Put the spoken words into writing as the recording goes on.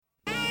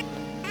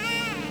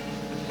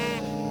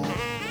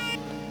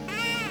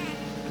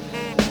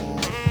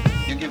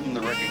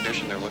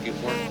nutrition they're looking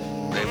for,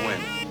 they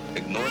win.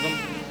 Ignore them,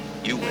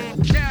 you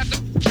win. Just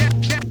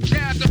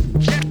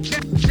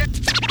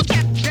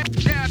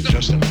a minute.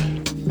 Just a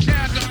minute.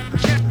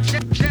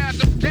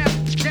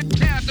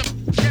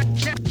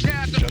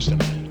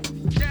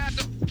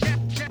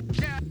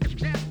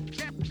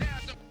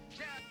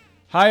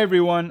 Hi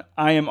everyone,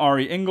 I am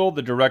Ari Engel,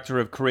 the Director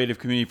of Creative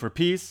Community for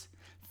Peace.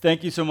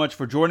 Thank you so much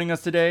for joining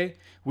us today.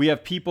 We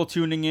have people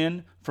tuning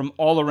in from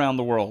all around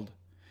the world.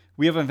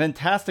 We have a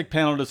fantastic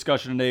panel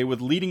discussion today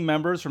with leading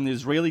members from the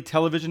Israeli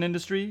television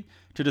industry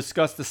to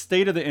discuss the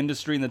state of the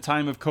industry in the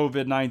time of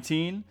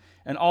COVID-19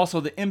 and also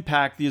the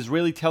impact the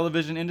Israeli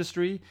television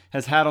industry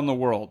has had on the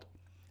world.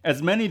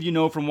 As many of you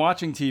know from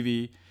watching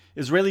TV,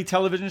 Israeli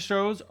television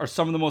shows are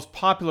some of the most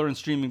popular in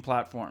streaming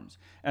platforms,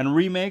 and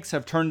remakes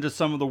have turned into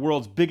some of the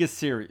world's biggest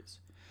series.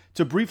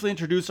 To briefly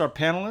introduce our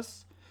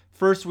panelists,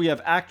 first we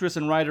have actress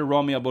and writer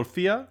Romy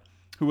Abolfia,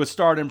 who has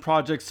starred in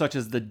projects such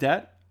as The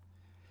Debt.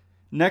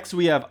 Next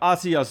we have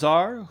Asi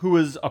Azar, who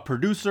is a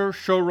producer,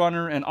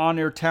 showrunner, and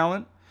on-air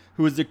talent,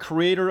 who is the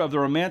creator of the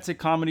romantic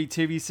comedy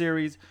TV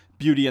series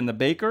Beauty and the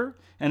Baker,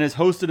 and has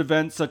hosted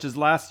events such as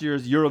last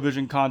year's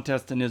Eurovision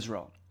contest in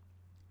Israel.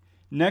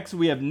 Next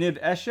we have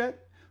Niv Eshet,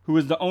 who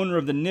is the owner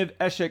of the Niv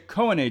Eshet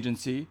Cohen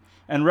Agency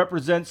and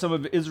represents some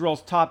of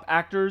Israel's top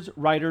actors,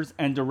 writers,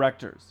 and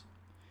directors.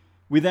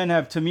 We then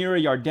have Tamira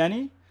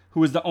Yardeni,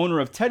 who is the owner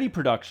of Teddy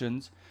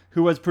Productions,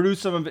 who has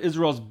produced some of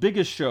Israel's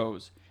biggest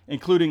shows,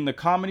 including The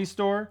Comedy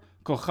Store,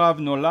 Kochav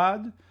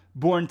Nolad,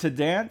 Born to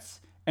Dance,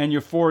 and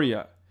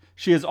Euphoria.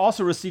 She has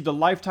also received a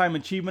Lifetime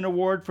Achievement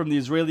Award from the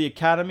Israeli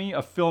Academy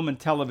of Film and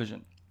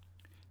Television.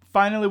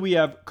 Finally, we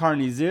have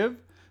Karni Ziv,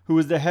 who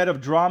is the head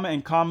of drama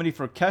and comedy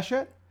for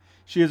Keshet.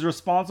 She is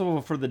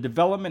responsible for the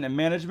development and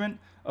management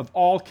of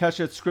all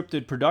Keshet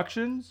scripted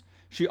productions.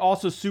 She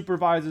also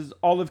supervises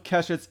all of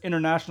Keshet's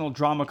international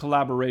drama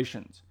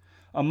collaborations.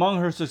 Among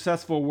her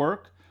successful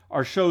work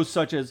are shows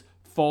such as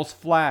False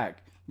Flag,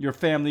 Your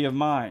Family of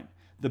Mine,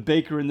 The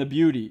Baker and the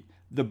Beauty,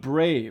 The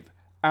Brave,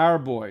 Our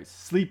Boys,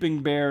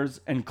 Sleeping Bears,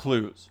 and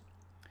Clues.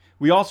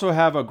 We also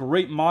have a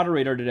great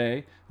moderator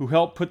today who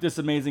helped put this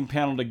amazing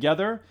panel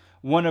together,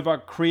 one of our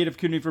Creative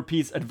Community for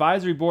Peace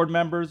Advisory Board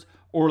members,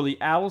 Orly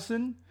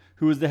Adelson,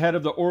 who is the head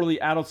of the Orly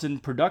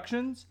Adelson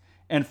Productions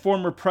and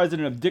former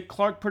president of Dick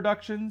Clark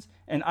Productions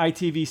and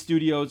ITV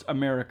Studios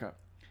America.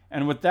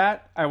 And with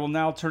that, I will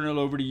now turn it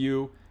over to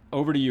you.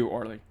 Over to you,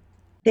 Orly.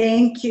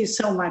 Thank you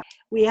so much.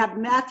 We have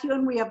Matthew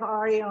and we have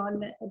Ari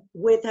on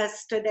with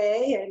us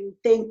today, and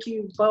thank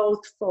you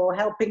both for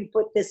helping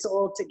put this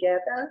all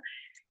together.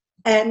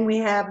 And we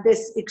have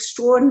this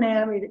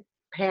extraordinary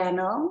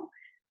panel,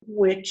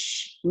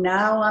 which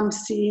now I'm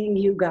seeing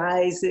you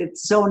guys.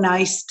 It's so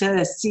nice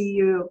to see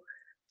you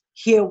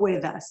here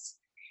with us.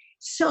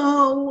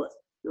 So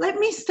let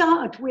me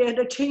start. We're in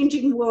a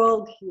changing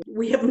world here.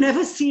 We have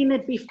never seen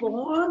it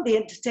before. The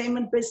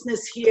entertainment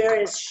business here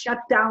is shut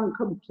down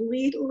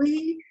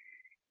completely.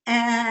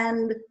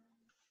 And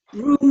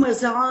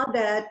rumors are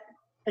that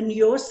on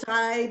your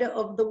side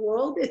of the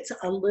world, it's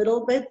a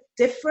little bit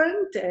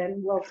different,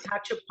 and we'll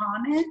touch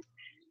upon it.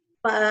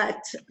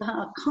 But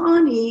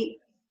Connie,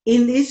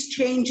 in this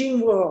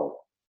changing world,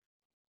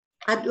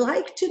 I'd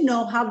like to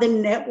know how the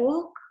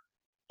network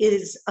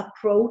is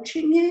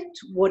approaching it.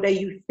 What are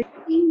you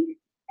thinking?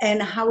 And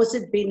how has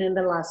it been in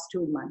the last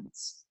 2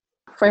 months?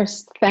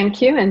 First,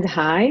 thank you, and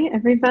hi,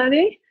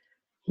 everybody,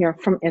 here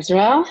from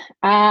Israel.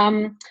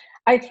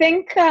 I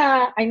think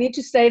I need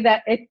to say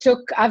that it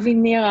took Avi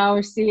Nir,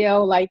 our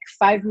CEO, like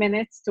 5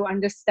 minutes to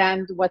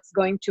understand what's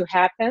going to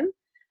happen.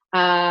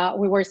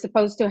 We were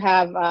supposed to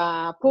have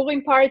a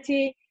Purim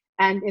party,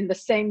 and in the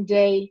same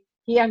day,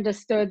 he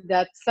understood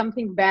that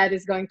something bad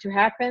is going to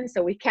happen,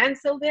 so we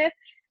canceled it.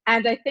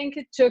 And I think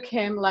it took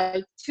him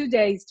like 2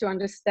 days to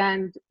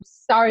understand,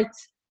 start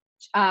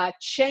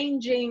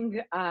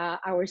changing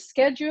our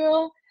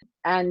schedule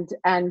and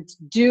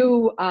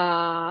do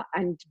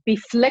and be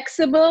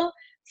flexible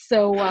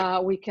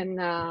so we can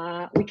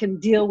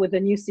deal with the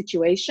new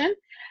situation.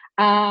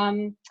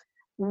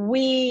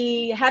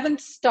 We haven't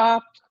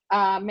stopped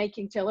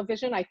making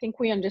television. I think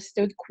we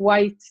understood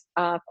quite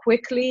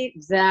quickly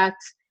that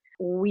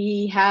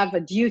we have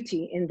a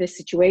duty in this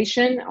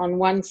situation. On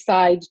one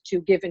side, to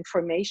give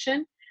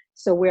information.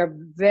 So we're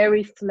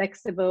very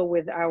flexible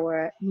with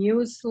our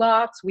news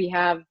slots. We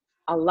have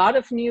a lot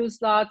of news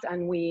slots,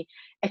 and we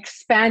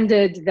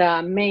expanded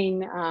the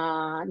main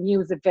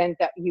news event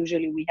that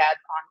usually we had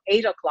on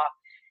 8 o'clock.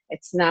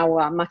 It's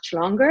now much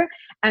longer.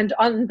 And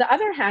on the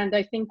other hand,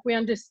 I think we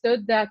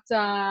understood that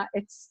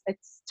it's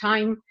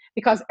time,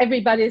 because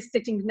everybody is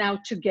sitting now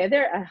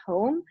together at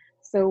home.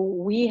 So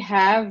we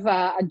have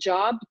a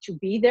job to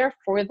be there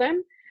for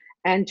them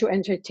and to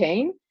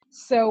entertain.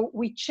 So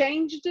we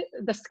changed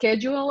the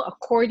schedule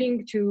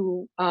according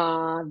to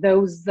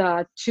those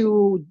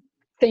two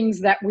things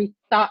that we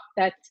thought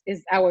that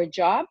is our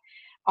job.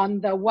 On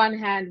the one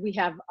hand, we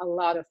have a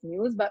lot of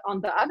news, but on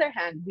the other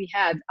hand, we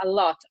had a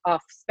lot of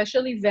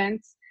special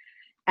events,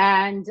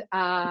 and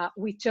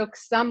we took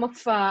some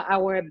of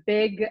our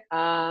big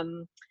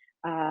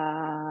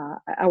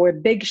our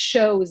big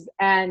shows,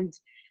 and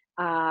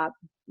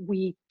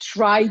we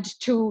tried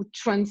to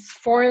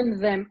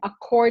transform them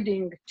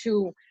according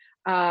to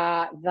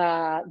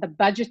the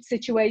budget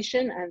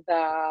situation and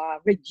the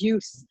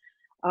reduce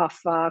of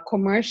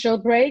commercial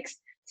breaks.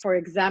 For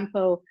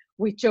example,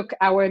 we took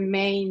our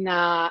main,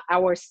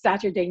 our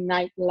Saturday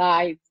Night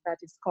Live that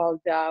is called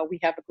We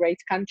Have a Great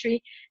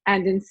Country.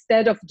 And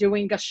instead of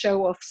doing a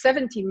show of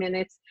 70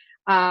 minutes,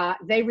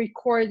 they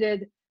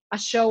recorded a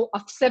show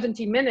of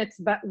 70 minutes,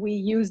 but we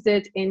used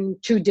it in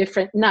 2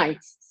 different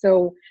nights.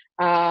 So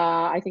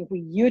I think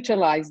we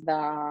utilized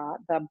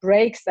the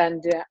breaks,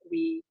 and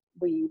we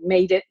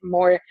made it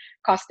more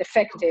cost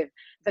effective.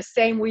 The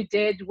same we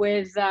did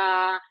with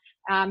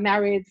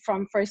Married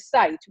from First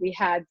Sight. We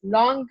had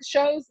long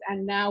shows,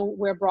 and now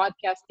we're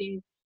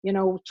broadcasting,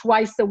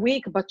 twice a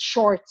week, but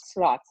short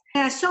slots.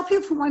 Can I stop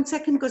you for 1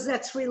 second, because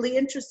that's really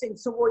interesting.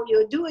 So what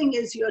you're doing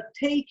is you're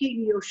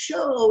taking your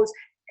shows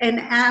and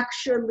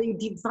actually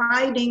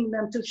dividing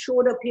them to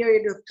shorter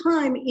period of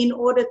time in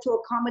order to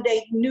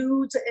accommodate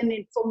news and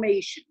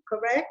information,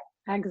 correct?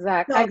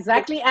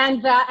 Exactly,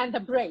 and the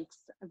breaks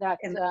that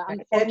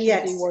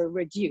unfortunately were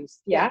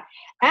reduced. Yeah,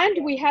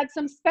 and we had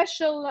some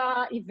special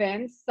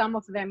events. Some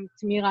of them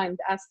Tamira and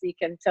Asti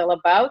can tell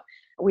about.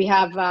 We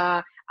have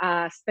a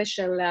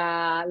special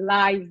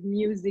live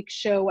music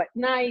show at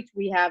night.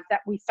 We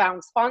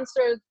found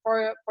sponsors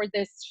for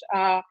this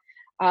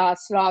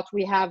slot.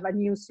 We have a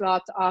new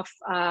slot of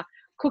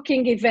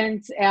cooking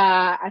event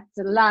at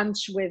the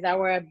lunch with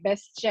our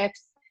best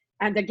chefs.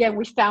 And again,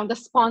 we found a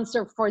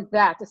sponsor for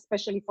that,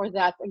 especially for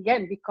that,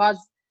 again, because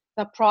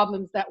the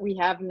problems that we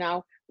have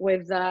now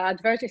with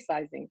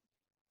advertising.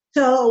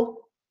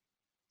 So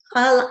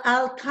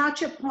I'll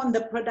touch upon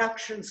the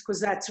productions, because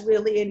that's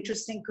really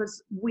interesting,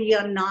 because we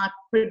are not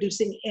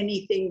producing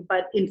anything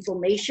but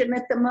information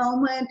at the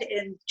moment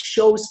and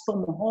shows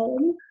from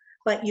home,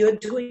 but you're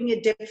doing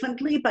it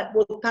differently, but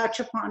we'll touch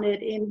upon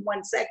it in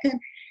 1 second.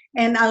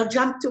 And I'll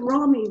jump to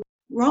Romy.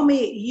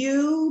 Romy,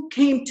 you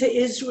came to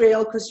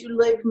Israel because you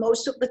lived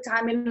most of the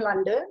time in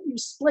London. You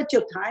split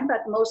your time,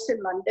 but most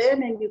in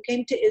London, and you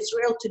came to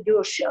Israel to do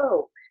a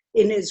show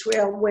in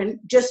Israel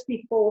just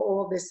before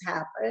all this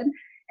happened.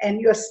 And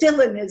you're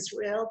still in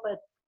Israel, but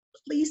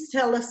please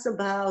tell us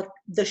about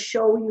the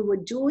show you were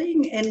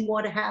doing and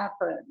what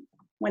happened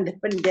when the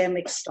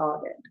pandemic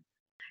started.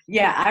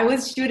 Yeah, I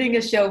was shooting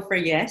a show for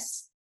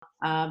Yes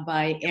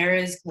by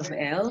Erez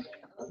Kovel.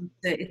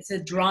 It's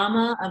a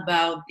drama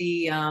about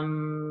the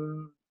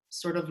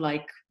sort of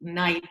like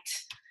night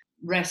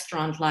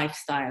restaurant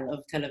lifestyle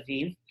of Tel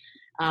Aviv.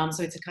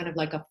 So it's a kind of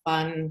like a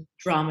fun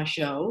drama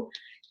show.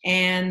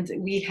 And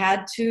we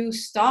had to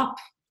stop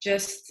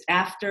just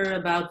after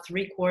about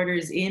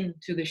 3/4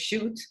 into the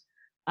shoot,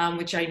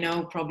 which I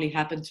know probably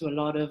happened to a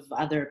lot of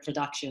other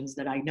productions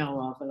that I know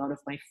of. A lot of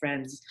my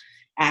friends,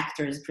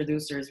 actors,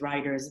 producers,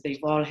 writers,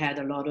 they've all had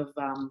a lot of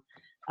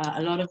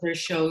their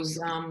shows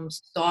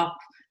stop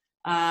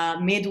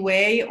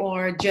midway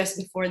or just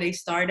before they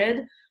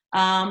started.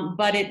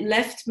 But it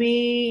left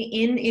me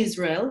in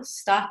Israel,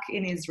 stuck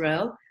in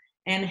Israel,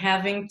 and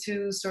having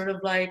to sort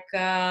of like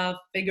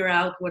figure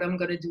out what I'm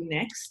going to do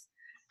next.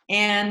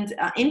 And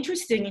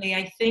interestingly,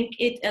 I think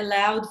it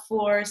allowed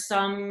for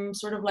some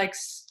sort of like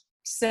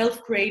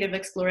self-creative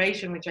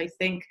exploration, which I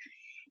think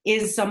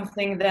is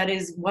something that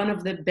is one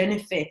of the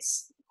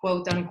benefits,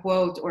 quote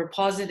unquote, or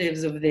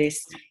positives of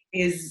this,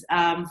 is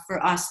for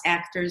us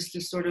actors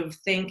to sort of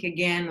think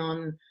again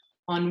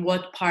on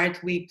what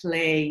part we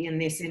play in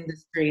this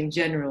industry in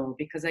general.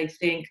 Because I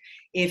think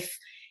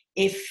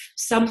if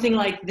something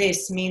like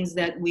this means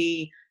that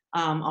we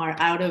are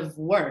out of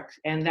work,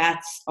 and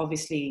that's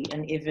obviously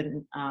an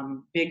even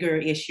bigger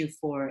issue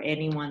for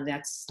anyone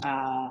that's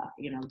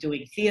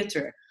doing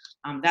theater,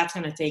 that's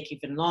going to take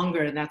even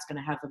longer, and that's going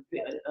to have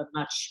a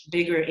much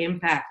bigger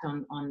impact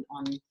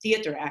on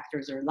theater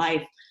actors or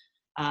live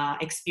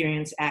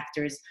experienced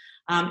actors,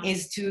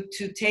 is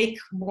to take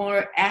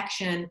more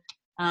action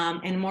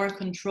and more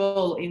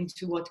control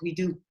into what we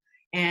do,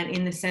 and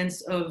in the sense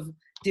of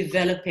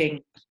developing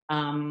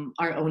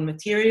our own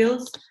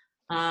materials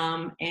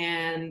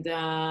and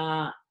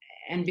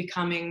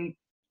becoming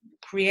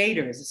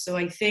creators. So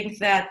I think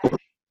that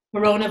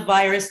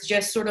coronavirus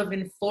just sort of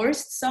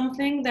enforced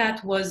something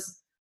that was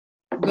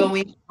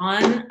going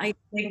on, I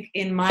think,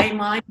 in my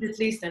mind at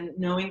least, and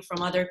knowing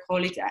from other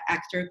colleagues,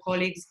 actor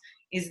colleagues,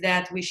 is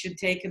that we should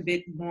take a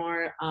bit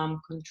more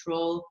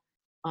control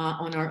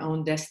on our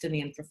own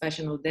destiny and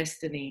professional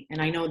destiny.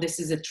 And I know this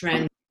is a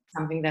trend,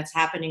 something that's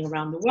happening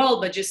around the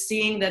world, but just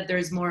seeing that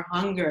there's more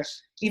hunger,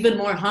 even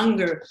more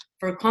hunger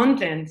for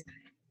content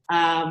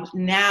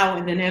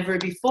now than ever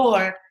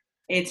before,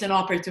 it's an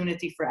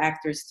opportunity for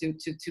actors to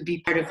be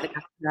part of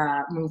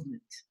that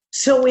movement.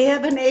 So we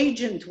have an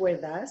agent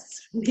with us.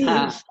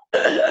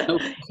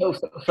 So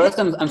first,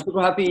 I'm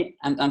super happy,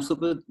 and I'm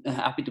super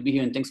happy to be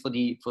here, and thanks for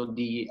the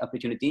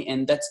opportunity.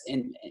 And that's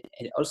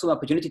also an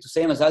opportunity to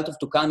say Mazal Tov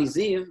to Karni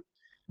Ziv.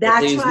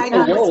 That's right.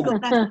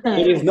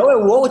 There is no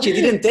award she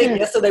didn't take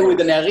yesterday with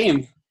the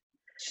Ne'arim.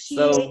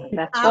 So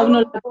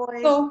our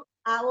voice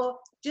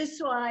just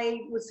so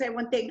I would say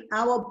one thing,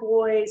 our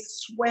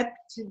boys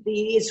swept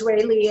the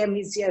Israeli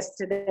Emmys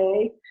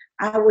yesterday.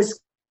 I was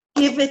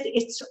give it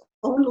its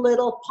own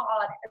little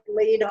part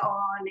later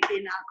on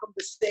in our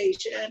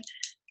conversation.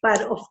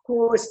 But of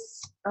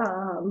course,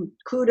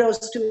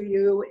 kudos to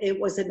you. It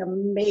was an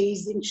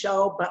amazing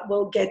show, but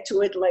we'll get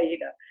to it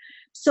later.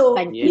 So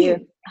Thank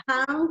you.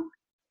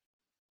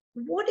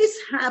 What is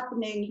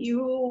happening?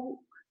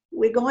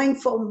 We're going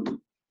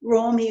from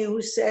Romy,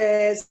 who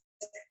says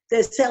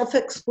the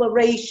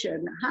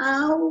self-exploration.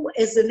 How,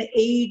 as an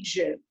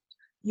agent,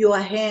 you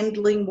are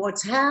handling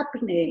what's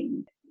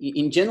happening?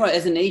 In general,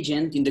 as an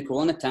agent in the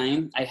Corona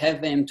time, I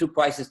have two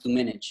prices to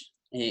manage.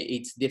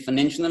 It's the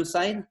financial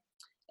side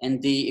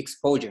and the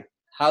exposure,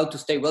 how to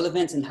stay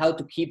relevant and how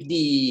to keep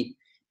the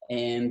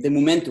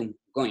momentum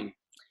going.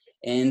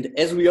 And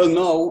as we all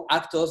know,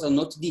 actors are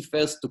not the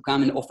first to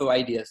come and offer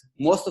ideas.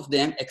 Most of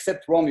them,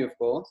 except Romy, of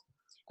course,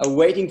 are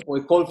waiting for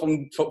a call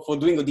for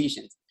doing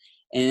auditions.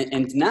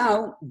 And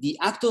now the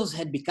actors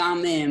had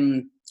become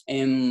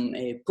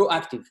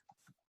proactive.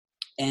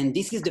 And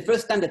this is the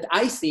first time that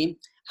I see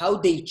how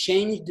they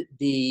changed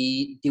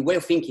the way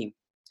of thinking.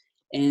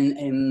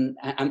 And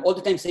I'm all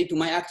the time saying to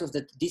my actors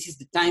that this is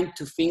the time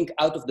to think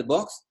out of the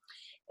box.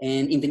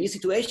 And in the new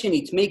situation,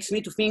 it makes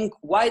me to think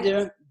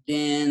wider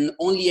than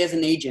only as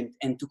an agent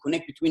and to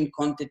connect between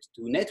content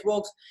to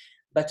networks,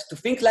 but to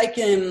think like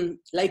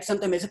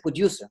sometimes as a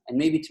producer. And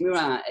maybe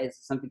Tamira has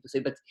something to say,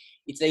 but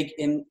it's like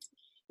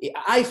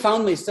I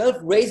found myself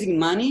raising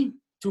money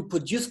to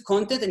produce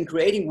content and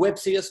creating web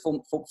series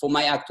for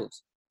my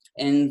actors.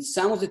 And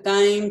some of the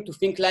time to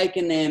think like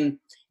an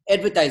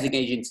advertising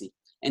agency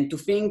and to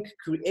think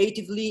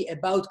creatively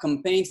about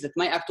campaigns that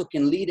my actor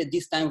can lead at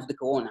this time of the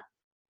Corona.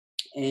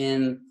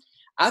 And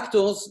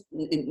actors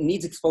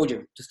needs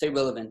exposure to stay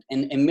relevant.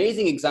 An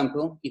amazing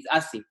example is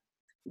Asi,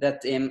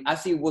 that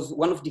Asi was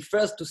one of the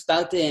first to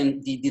start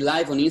the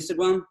live on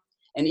Instagram.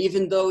 And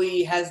even though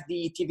he has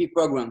the TV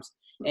programs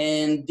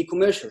and the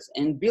commercials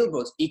and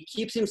billboards, he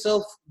keeps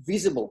himself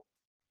visible.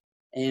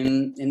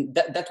 And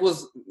that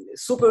was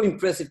super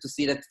impressive to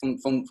see that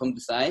from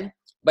the side.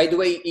 By the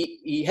way,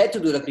 he had to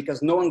do that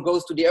because no one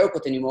goes to the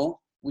airport anymore,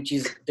 which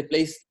is the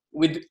place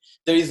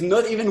there is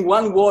not even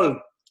one wall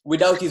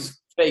without his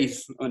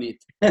face on it.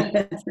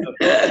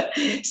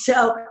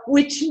 So,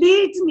 which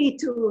leads me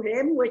to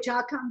him, which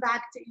I'll come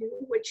back to you,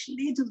 which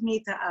leads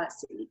me to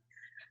Asi.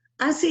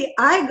 Asi,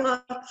 I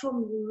got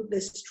from you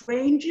the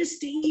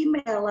strangest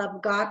email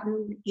I've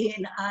gotten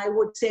in, I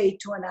would say,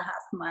 2.5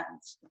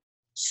 months.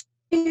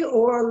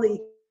 Orally,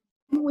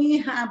 we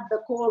have the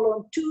call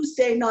on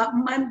Tuesday, not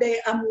Monday.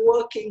 I'm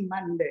working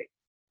Monday.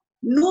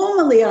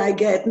 Normally I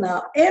get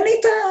now,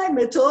 anytime,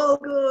 it's all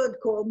good,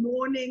 call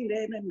morning,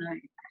 day and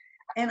night.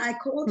 And I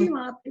called you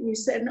up and you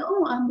said,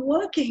 no, I'm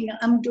working,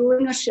 I'm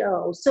doing a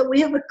show. So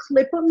we have a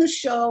clip on the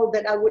show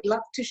that I would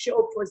love to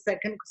show for a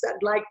second because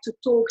I'd like to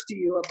talk to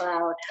you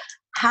about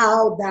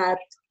how that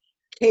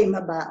came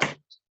about.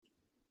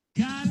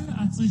 גל,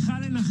 את צריכה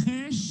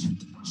לנחש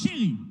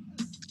שירי.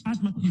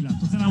 את מתחילה. את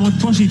רוצה לעמוד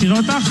פה שהיא תראה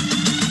אותך?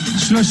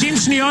 30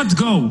 שניות,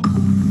 go.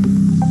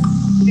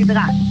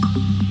 סדרה.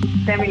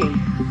 2 מילים.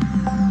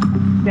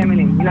 2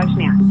 מילים, מילה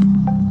שנייה.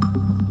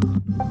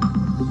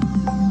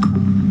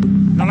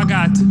 לא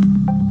לגעת.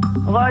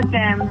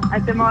 רותם,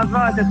 אתם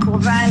אוהבות, את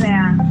קרובה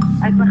אליה,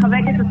 את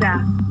מחבקת אותה.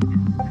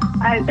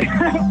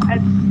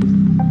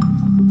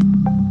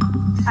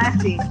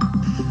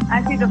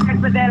 אסי דופק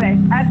בדלת,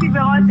 אסי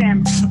ורותם,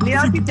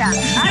 להיות איתה.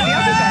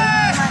 להיות איתה.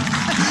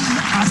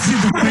 אסי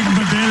דופק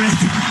בדלת.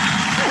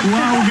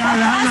 וואו, גל,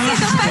 לאן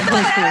הלכת?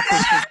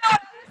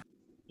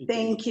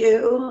 Thank you.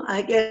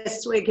 I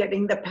guess we're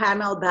getting the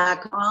panel back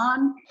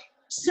on.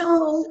 So,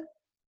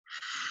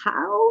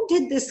 how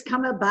did this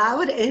come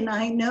about? And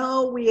I know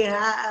we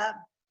have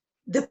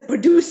the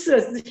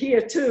producers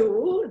here too,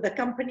 the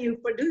company who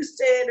produced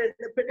it and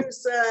the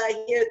producer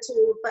here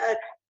too. But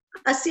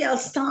Asi,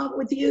 I'll start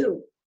with you.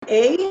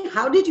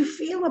 How did you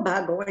feel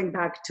about going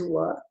back to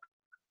work?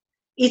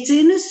 It's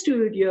in a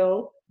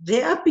studio,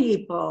 there are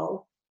people.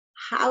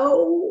 How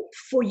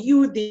for you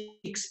the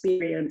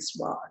experience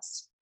was?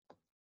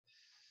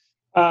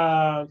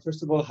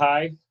 First of all,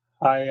 hi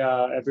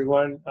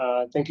everyone.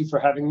 Thank you for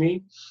having me.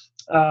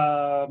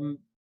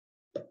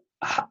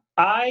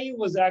 I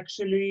was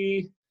actually,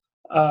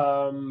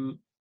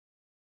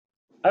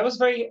 I was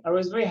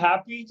very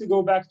happy to go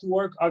back to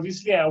work.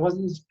 Obviously, I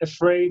wasn't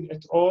afraid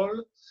at all.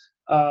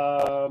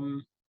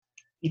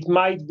 It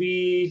might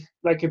be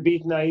like a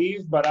bit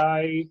naive, but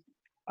I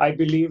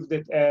believe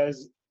that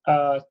as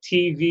a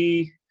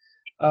TV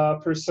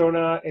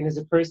persona and as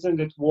a person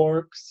that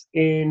works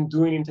in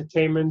doing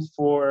entertainment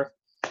for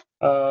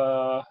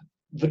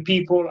the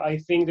people, I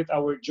think that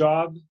our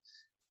job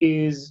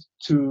is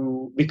to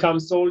become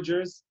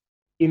soldiers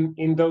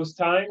in those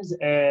times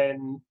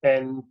and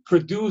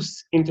produce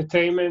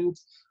entertainment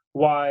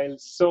while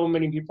so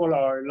many people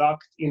are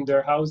locked in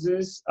their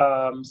houses,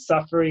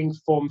 suffering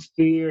from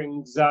fear,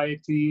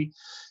 anxiety.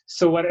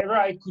 So whatever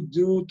I could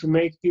do to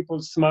make people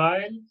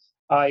smile,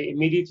 I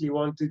immediately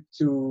wanted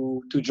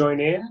to join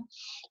in.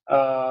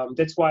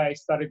 That's why I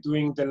started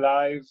doing the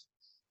live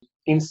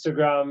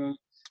Instagram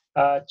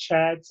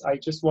chats. I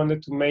just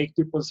wanted to make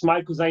people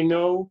smile because I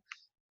know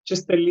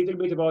just a little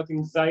bit about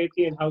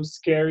anxiety and how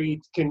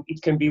scary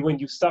it can be when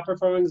you suffer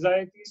from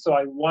anxiety. So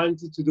I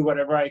wanted to do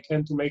whatever I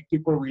can to make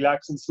people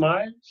relax and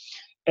smile.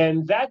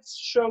 And that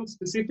show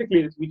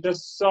specifically that we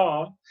just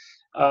saw,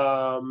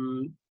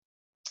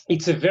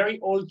 it's a very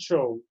old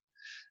show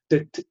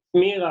that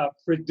Mira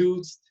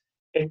produced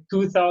in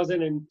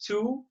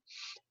 2002.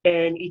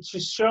 And it's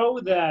a show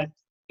that,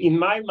 in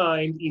my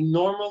mind, in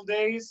normal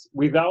days,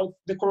 without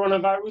the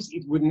coronavirus,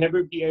 it would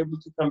never be able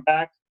to come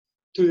back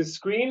to the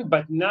screen.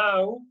 But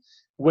now,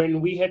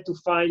 when we had to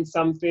find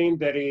something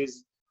that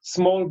is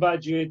small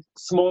budget,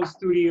 small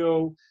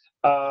studio,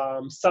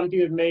 something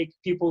that makes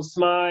people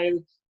smile,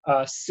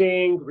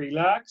 sing,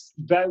 relax,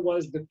 that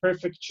was the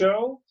perfect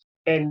show.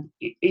 And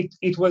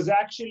it was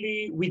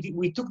actually,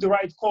 we took the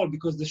right call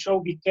because the show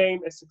became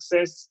a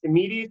success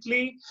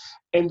immediately.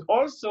 And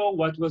also,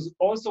 what was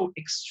also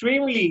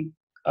extremely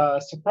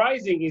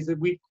surprising is that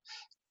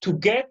to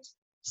get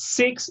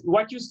 6,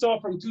 what you saw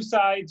from two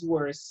sides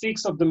were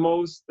 6 of the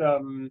most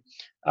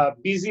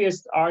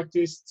busiest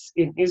artists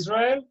in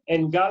Israel,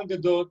 and Gal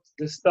Gadot,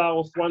 the star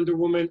of Wonder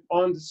Woman,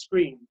 on the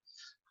screen.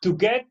 To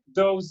get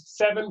those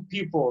 7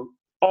 people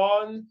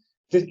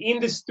in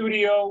the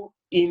studio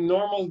in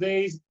normal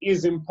days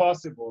is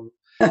impossible.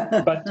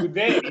 But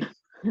today,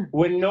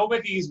 when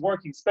nobody is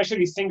working,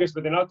 especially singers,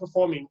 but they're not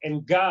performing,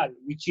 and Gal,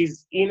 which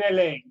is in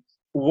LA,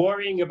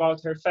 worrying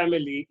about her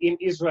family in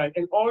Israel,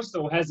 and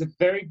also has a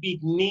very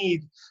big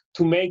need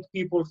to make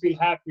people feel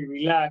happy,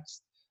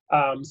 relaxed,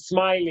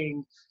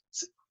 smiling.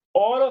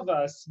 All of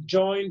us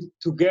joined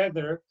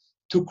together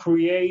to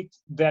create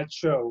that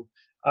show.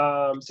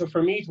 So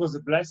for me, it was a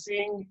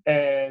blessing,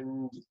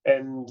 and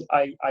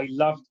I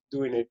loved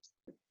doing it.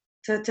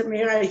 So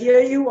Tamira,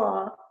 here you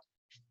are.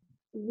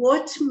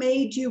 What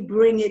made you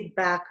bring it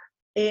back?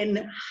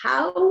 And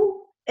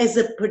how, as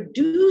a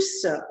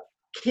producer,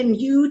 can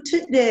you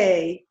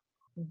today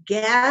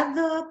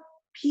gather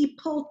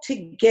people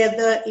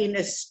together in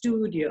a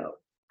studio?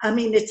 I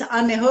mean, it's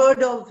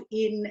unheard of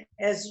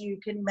as you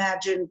can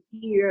imagine,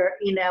 here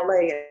in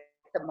LA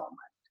at the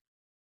moment.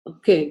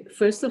 Okay,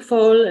 first of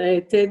all,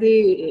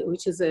 Teddy,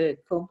 which is a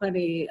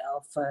company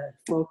of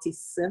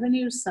 47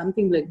 years,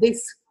 something like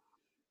this,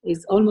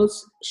 is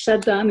almost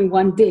shut down in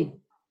one day.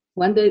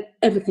 One day,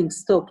 everything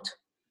stopped.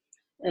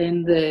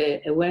 And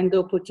when the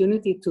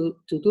opportunity to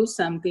do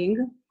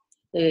something,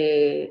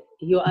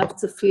 you have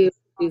to feel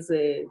is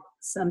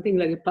something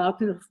like a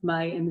partner of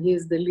mine, and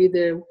he's the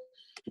leader.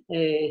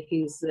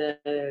 He's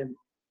the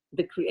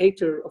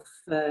creator of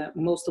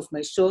most of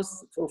my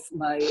shows, of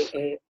my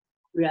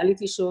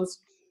reality shows.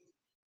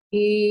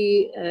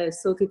 He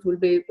thought it will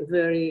be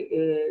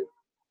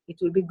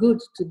good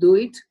to do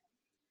it.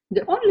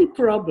 The only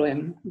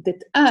problem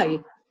that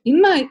in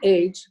my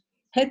age,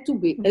 had to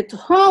be at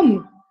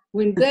home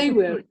when they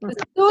were in the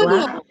studio.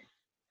 Wow.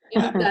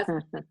 And that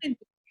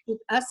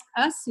should ask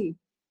Asi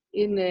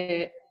in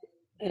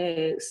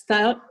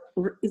Style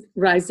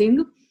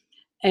Rising,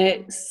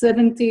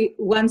 70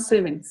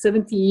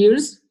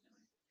 years.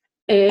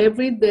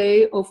 Every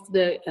day of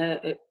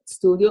the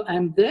studio,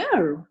 I'm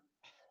there.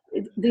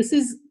 It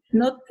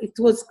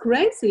was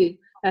crazy.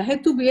 I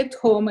had to be at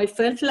home. I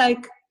felt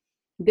like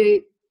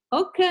they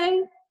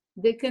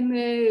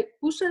can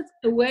push us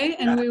away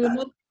and we will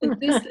not do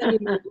this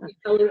anymore at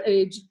our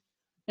age.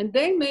 And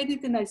they made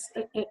it in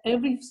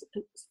every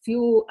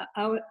few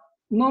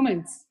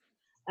moments.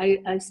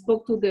 I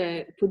spoke to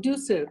the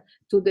producer,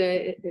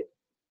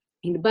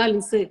 in the bar,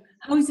 and said,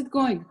 how is it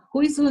going?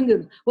 Who is doing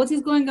it? What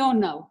is going on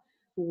now?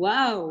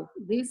 Wow,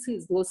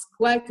 was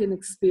quite an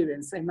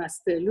experience, I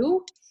must tell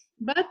you.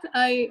 But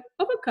I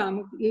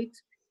overcome it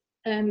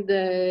and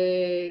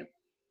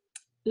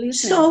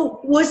listen.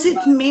 So was it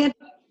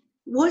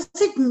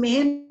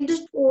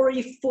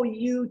mandatory for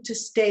you to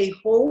stay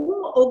home,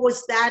 or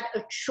was that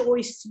a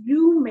choice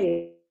you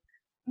made?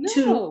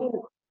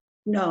 No.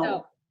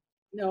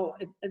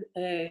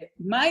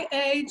 My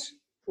age,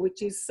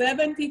 which is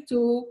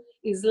 72,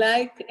 is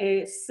like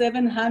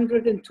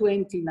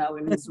 720 now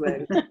in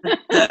Israel.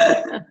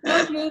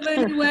 Don't move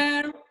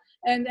anywhere,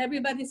 and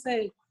everybody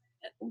say,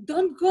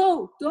 don't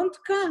go, don't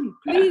come,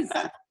 please.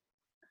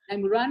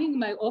 I'm running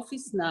my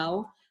office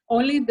now,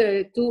 only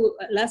the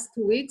last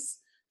 2 weeks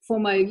for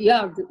my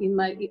yard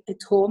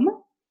at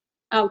home.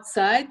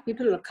 Outside,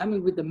 people are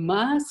coming with the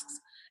masks,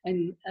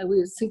 and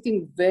we're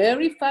sitting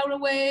very far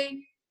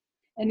away,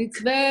 and it's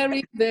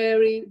very,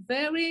 very,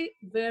 very,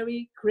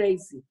 very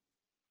crazy.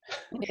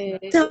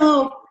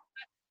 So,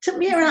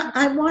 Tamira,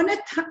 I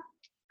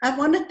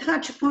want to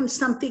touch upon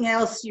something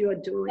else you're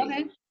doing.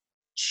 Okay.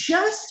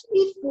 Just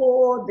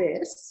before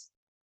this,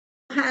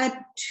 I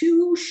had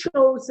 2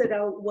 shows that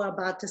were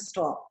about to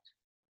start.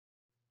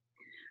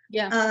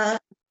 Yeah.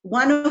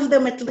 One of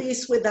them, at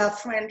least, with our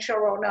friend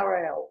Sharon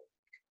Ariel.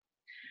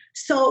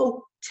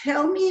 So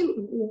tell me,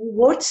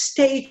 what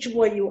stage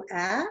were you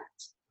at?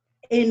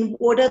 and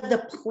what are the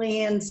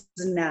plans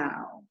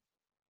now,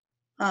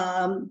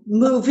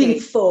 moving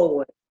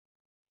forward?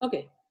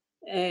 Okay.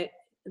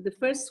 The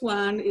first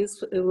one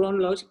is Ron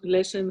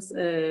Lesham's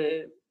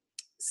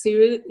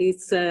series.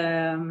 It's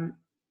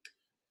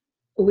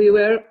we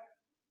were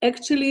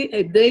actually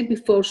a day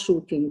before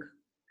shooting.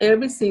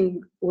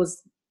 Everything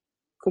was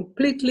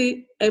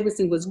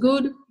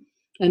good,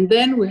 and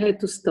then we had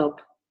to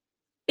stop.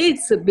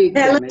 It's a big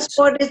Tell damage. us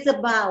what it's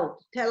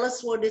about. Tell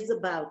us what it's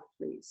about,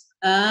 please.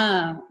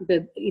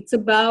 It's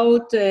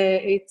about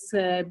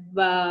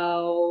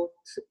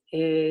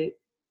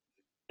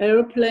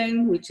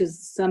airplane, which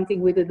is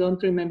something we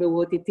don't remember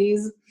what it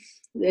is.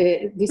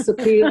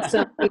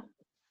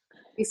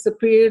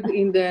 Disappeared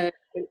in the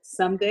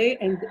someday,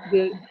 and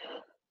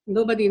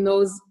nobody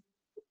knows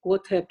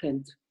what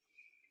happened.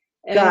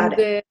 Got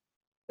it.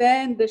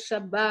 Then the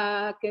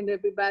Shabak and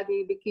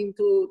everybody began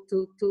to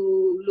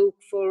look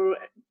for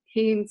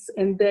hints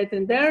and that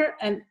and there,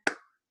 and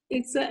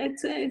it's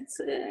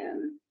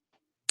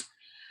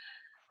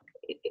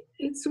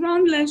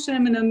Ron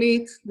Leshem and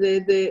Amit,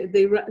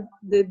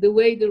 the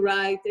way they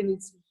write, and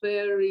it's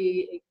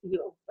very,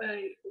 you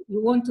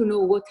want to know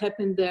what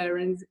happened there,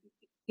 and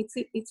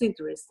it's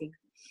interesting.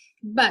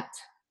 But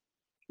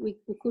we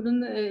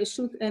couldn't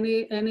shoot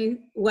any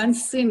one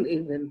scene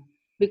even,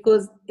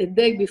 because a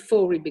day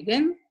before we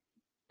began,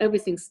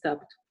 everything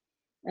stopped.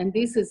 And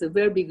this is a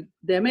very big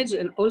damage.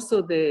 And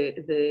also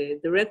the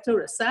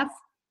director, Asaf,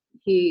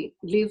 he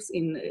lives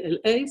in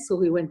LA, so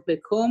he went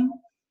back home.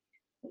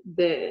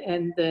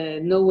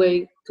 No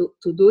way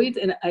to do it.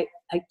 And I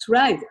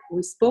tried,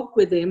 we spoke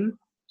with him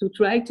to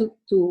try to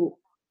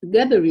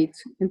gather it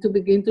and to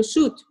begin to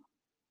shoot.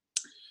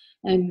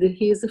 And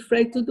he is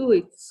afraid to do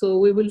it. So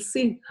we will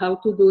see how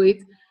to do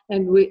it.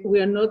 And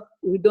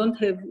we don't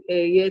have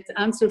yet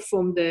answer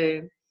from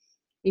the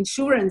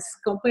insurance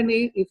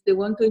company if they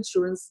want to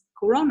insurance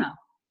Corona.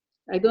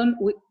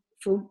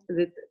 For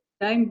the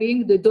time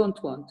being, they don't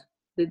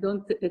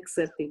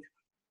accept it.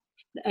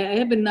 I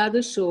have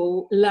another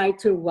show,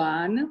 lighter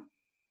one.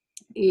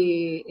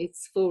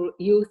 It's for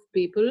youth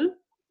people.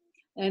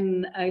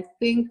 And I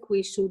think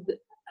we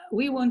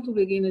want to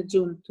begin in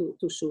June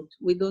to shoot.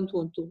 We don't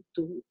want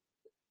to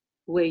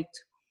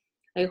wait.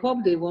 I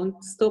hope they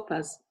won't stop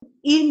us.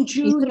 In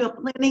June, you're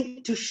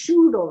planning to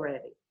shoot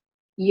already?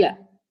 Yeah,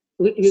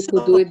 we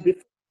could do it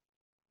before.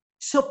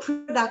 So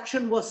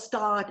production will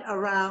start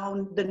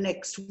around the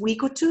next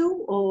week or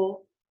two,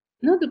 or?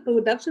 No, the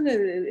production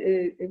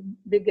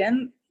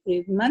began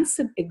months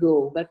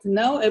ago, but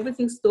now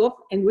everything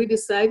stopped, and we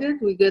decided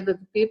we gathered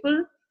the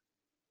people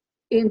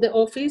in the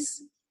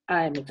office.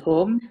 I am at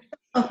home,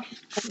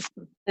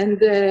 and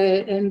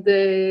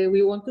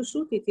we want to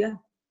shoot it. Yeah,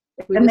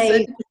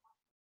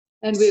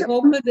 and we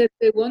hope that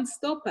they won't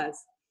stop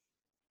us,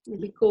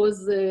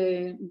 because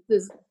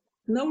there's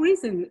no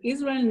reason.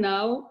 Israel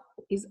now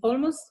is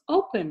almost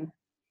open.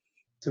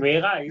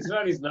 Tamira,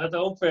 Israel is not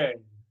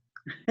open.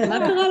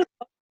 No,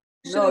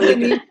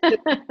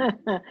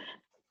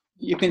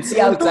 you can see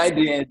outside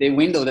the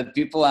window that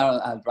people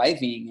are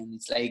driving, and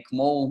it's like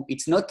more.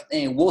 It's not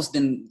worse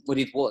than what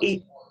it was.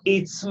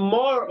 It's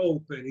more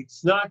open.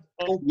 It's not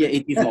open. Yeah,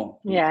 it is more.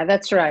 Yeah,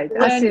 that's right.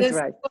 And This is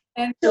right.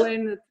 And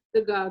when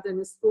the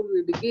garden school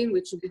will begin,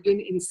 which will begin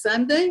in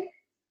Sunday,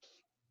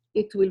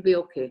 it will be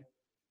okay.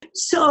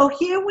 So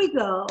here we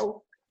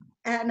go.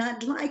 And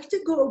I'd like to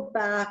go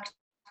back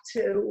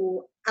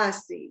to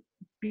Asi,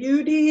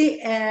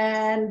 Beauty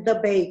and the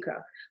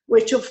Baker,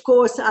 which of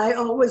course I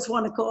always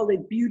want to call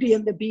it Beauty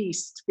and the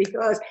Beast,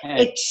 because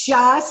it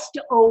just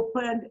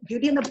opened,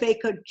 Beauty and the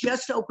Baker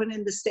just opened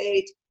in the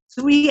States,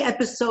 3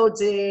 episodes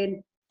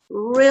in,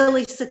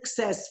 really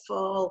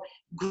successful,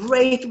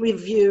 great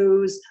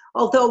reviews,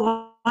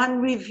 although one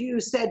review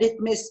said it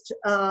missed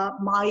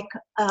Mark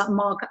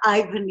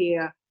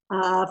Ivanier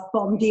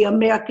from the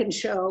American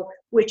show,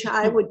 which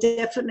I would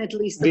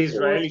definitely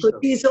support, but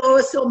he's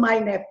also my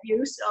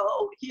nephew,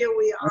 so here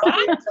we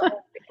are.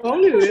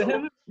 Only we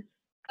have a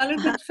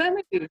talented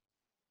family.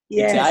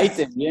 Yes. It's an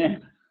item, yeah.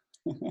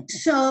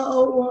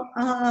 So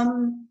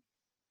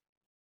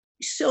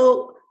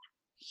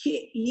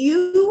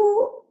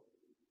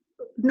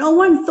no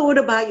one thought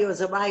about you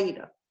as a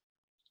writer.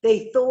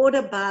 They thought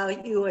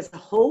about you as a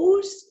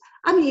host.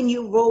 I mean,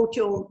 you wrote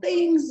your own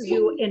things,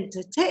 you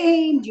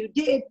entertained, you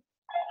did.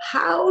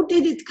 How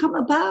did it come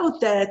about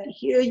that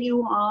here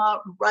you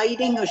are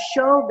writing a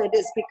show that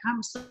has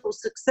become so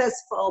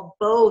successful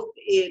both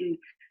in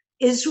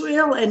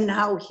Israel and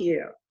now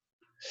here?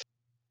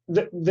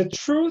 The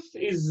truth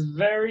is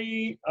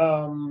very,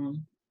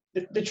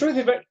 the truth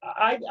is very,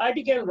 I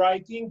began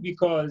writing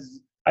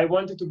because I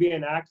wanted to be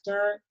an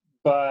actor,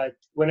 but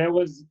when I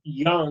was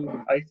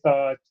young, I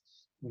thought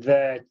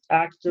that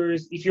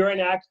actors, if you're an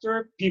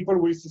actor, people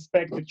will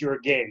suspect that you're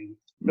gay.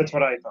 That's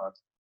what I thought,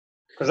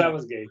 because I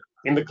was gay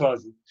in the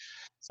closet.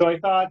 So I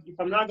thought, if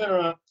I'm not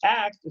gonna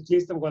act, at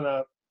least I'm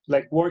gonna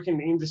work in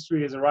the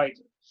industry as a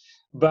writer.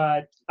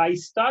 But I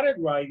started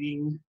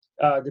writing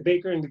The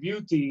Baker and the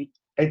Beauty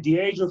at the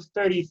age of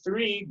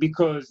 33,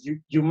 because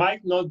you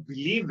might not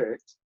believe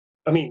it,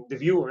 I mean, the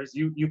viewers,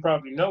 you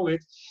probably know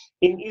it.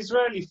 In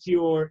Israel, if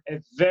you're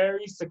a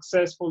very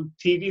successful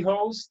TV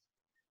host,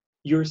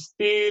 you're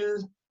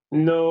still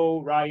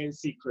no Ryan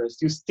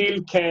Seacrest. You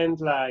still can't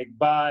like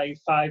buy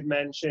 5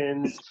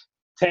 mansions,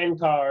 10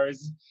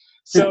 cars.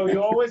 So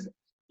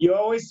you're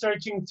always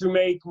searching to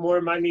make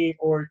more money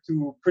or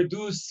to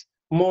produce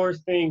more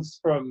things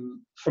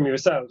from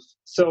yourself.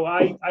 So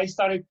I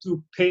started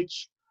to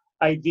pitch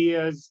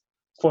ideas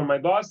for my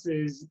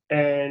bosses,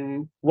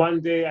 and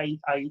one day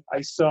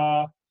I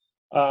saw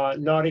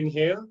Notting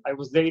Hill. I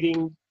was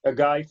dating a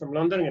guy from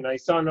London, and I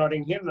saw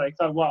Notting Hill, and I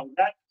thought, wow,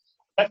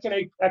 that can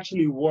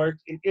actually work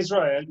in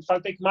Israel. If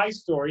I'll take my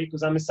story,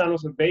 because I'm a son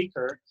of a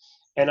baker,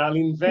 and I'll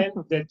invent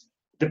that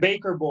the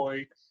baker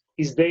boy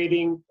is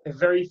dating a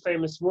very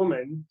famous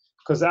woman,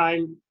 because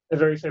I'm a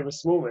very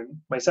famous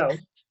woman myself.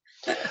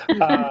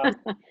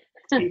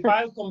 If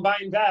I'll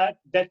combine that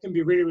can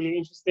be really, really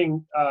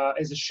interesting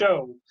as a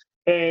show.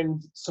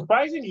 And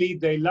surprisingly,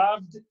 they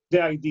loved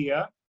the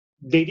idea.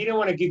 They didn't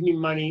want to give me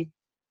money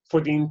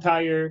for the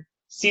entire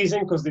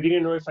season because they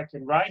didn't know if I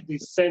can write. They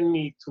sent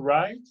me to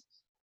write.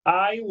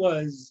 I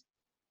was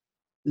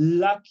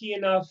lucky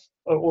enough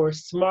or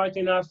smart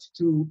enough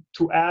to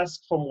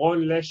ask from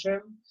Ron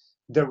Leshem,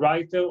 the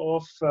writer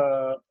of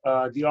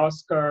the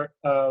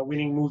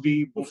Oscar-winning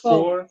movie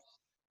Before,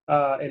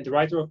 and the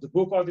writer of the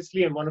book,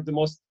 obviously, and one of the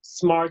most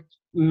smart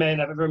men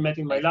I've ever met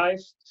in my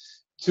life,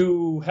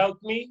 to help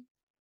me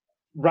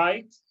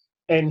write.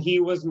 And he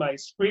was my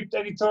script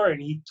editor,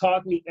 and he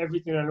taught me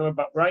everything I know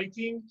about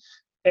writing.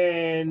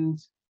 And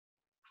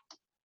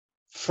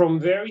from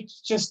there, it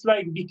just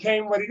like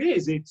became what it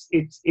is.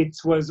 It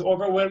was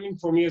overwhelming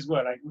for me as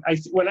well.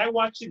 When I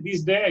watch it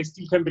these days, I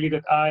still can't believe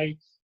that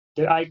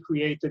I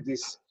created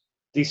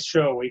this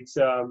show. It's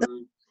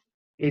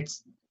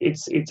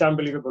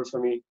unbelievable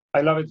for me.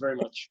 I love it very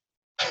much.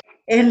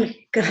 And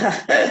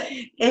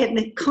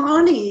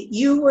Connie,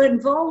 you were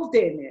involved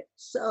in it.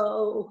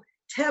 So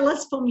tell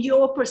us from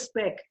your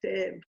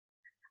perspective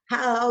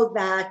how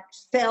that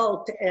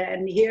felt.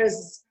 And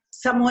here's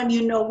someone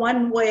you know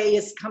one way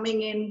is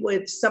coming in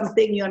with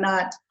something you're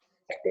not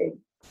expecting.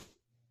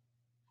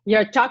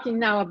 You're talking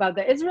now about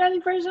the Israeli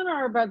version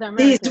or about the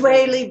American The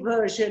Israeli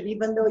version,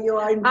 even though you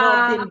are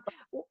involved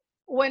in...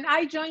 When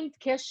I joined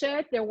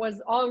Keshet, there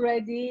was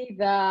already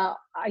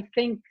I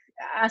think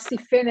Asi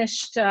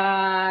finished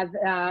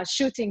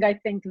shooting, I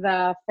think,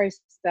 the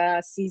first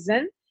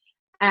season.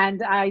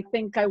 And I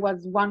think I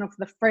was one of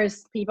the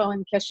first people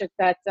in Keshet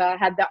that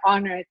had the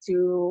honor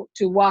to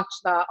watch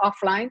the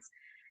offlines.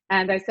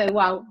 And I said,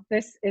 wow,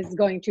 this is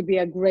going to be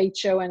a great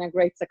show and a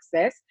great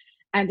success.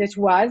 And it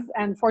was.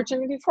 And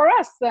fortunately for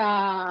us,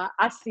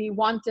 Asi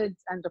wanted,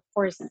 and of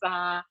course,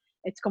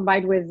 it's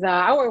combined with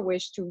our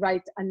wish to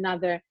write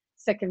another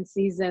second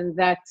season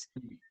that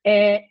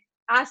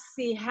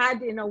Asi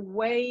had, in a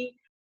way,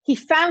 he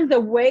found a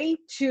way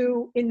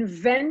to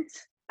invent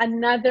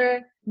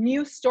another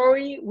new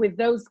story with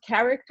those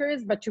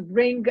characters, but to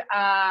bring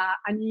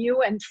a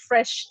new and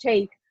fresh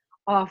take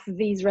of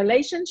these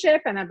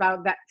relationships and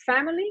about that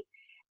family.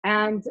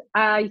 And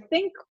I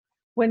think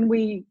when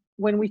we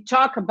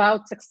talk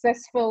about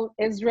successful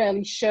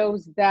Israeli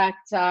shows that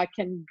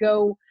can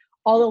go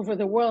all over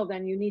the world,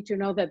 and you need to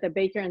know that The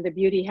Baker and the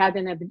Beauty had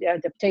an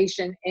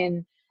adaptation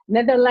in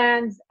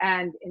Netherlands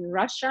and in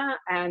Russia,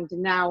 and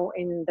now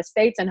in the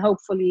States, and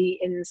hopefully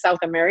in South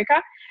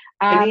America.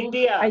 In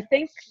India. I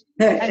think,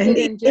 and in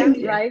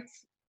India, right?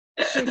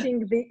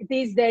 Shooting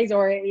these days,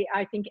 or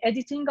I think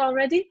editing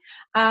already.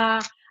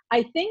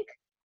 I think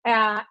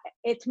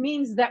it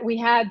means that we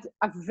had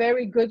a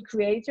very good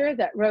creator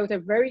that wrote a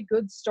very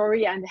good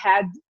story and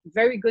had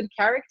very good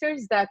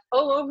characters that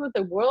all over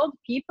the world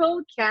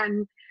people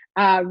can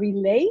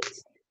relate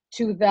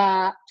to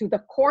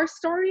the core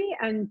story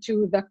and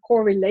to the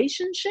core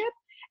relationship,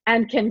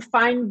 and can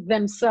find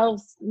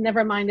themselves,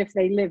 never mind if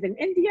they live in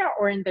India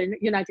or in the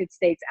United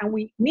States. And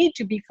we need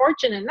to be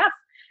fortunate enough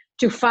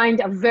to find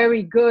a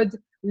very good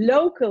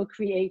local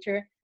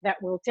creator that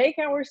will take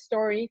our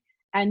story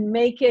and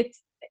make it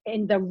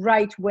in the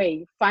right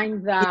way,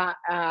 find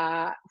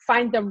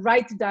the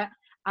right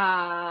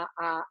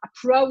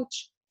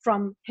approach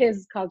from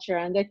his culture.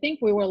 And I think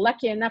we were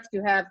lucky enough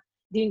to have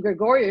Dean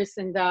Gregorius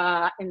in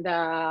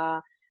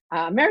the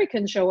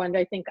American show, and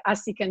I think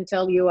Asi can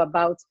tell you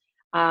about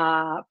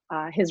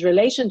his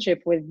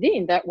relationship with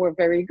Dean that were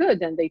very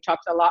good, and they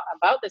talked a lot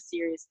about the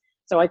series.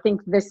 So I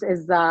think this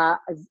is a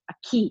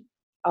key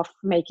of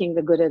making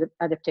the good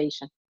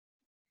adaptation.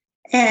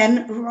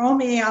 And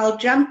Romy, I'll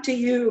jump to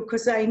you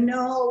because I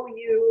know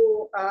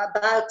you are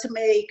about to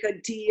make a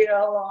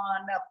deal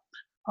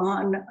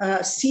on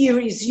a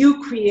series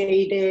you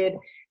created,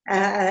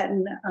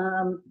 and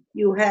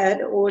you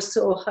had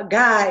also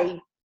Hagai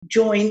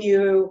join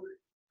you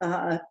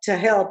to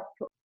help.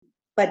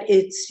 But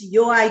it's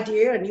your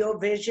idea and your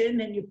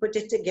vision, and you put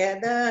it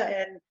together.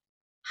 And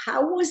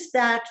how was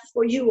that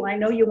for you? I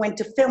know you went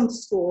to film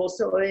school,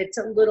 so it's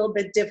a little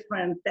bit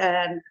different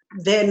than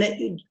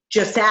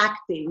just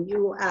acting.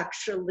 You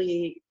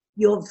actually,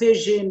 your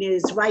vision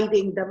is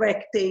writing,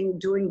 directing,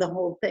 doing the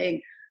whole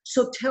thing.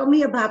 So tell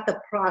me about the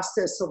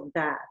process of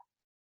that.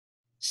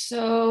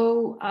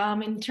 So,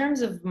 in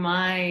terms of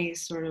my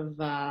sort of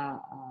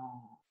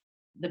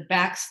the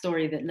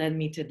backstory that led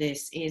me to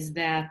this is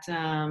that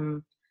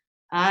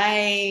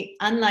I,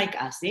 unlike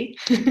Asi,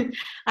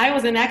 I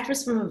was an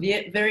actress from a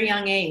very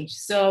young age.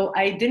 So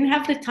I didn't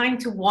have the time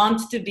to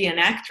want to be an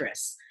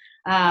actress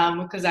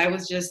because I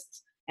was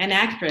just an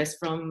actress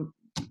from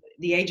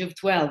the age of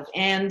 12.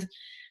 And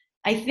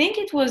I think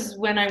it was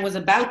when I was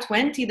about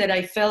 20 that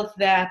I felt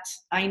that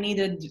I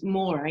needed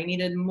more. I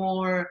needed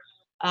more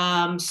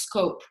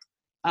scope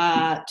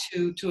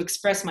to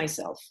express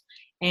myself.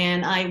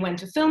 And I went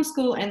to film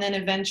school, and then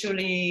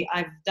eventually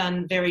I've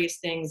done various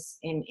things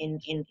in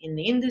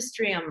the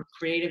industry. I'm a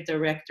creative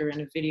director and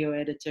a video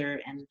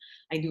editor, and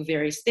I do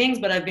various things,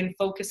 but I've been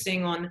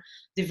focusing on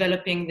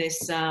developing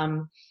this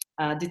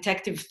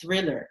detective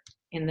thriller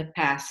in the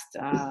past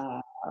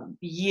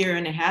year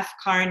and a half.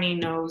 Carney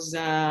knows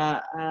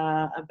about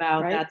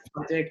that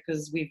project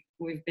because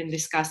we've been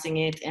discussing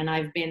it, and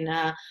I've been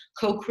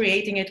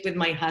co-creating it with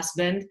my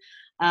husband,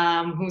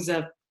 who's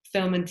a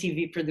film and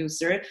TV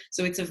producer.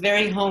 So it's a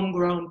very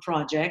homegrown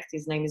project.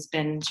 His name is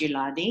Ben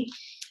Giladi.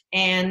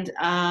 And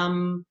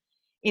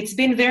it's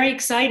been very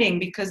exciting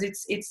because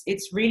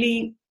it's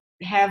really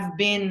have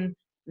been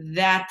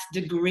that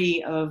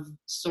degree of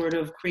sort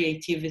of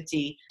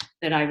creativity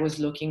that I was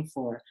looking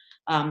for.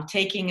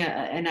 Taking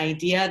an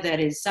idea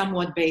that is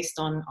somewhat based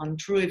on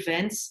true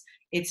events.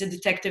 It's a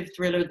detective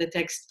thriller that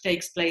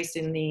takes place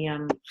in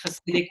the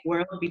Hasidic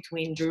world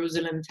between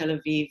Jerusalem, Tel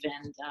Aviv,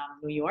 and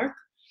New York.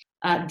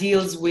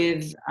 Deals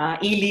with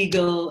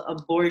illegal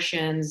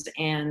abortions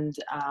and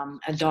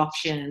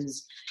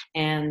adoptions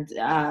and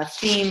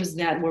themes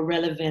that were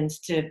relevant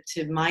to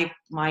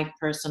my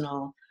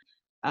personal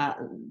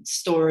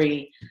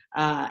story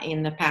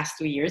in the past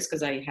 2 years,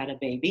 because I had a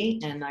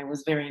baby and I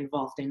was very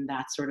involved in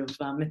that sort of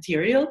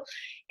material.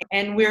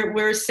 And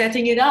we're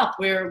setting it up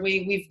where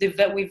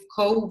we've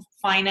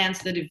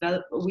co-financed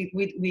the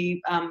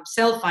we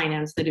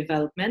self-financed the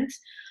development.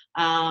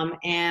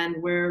 And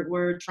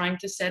we're trying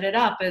to set it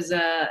up as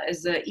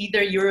a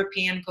either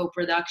European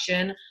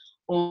co-production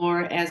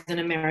or as an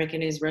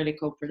American-Israeli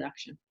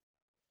co-production.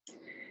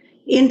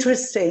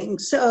 Interesting.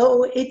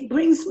 So it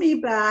brings me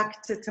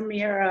back to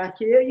Tamira.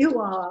 Here you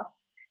are.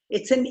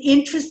 It's an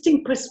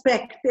interesting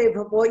perspective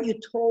of what you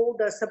told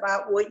us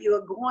about what you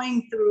are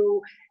going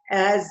through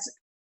as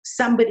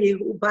somebody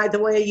who, by the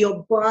way,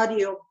 your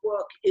body of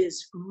work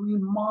is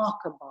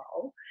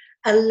remarkable.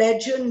 A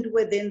legend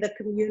within the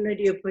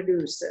community of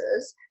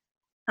producers.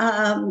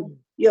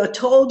 You're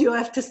told you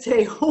have to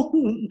stay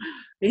home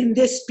in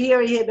this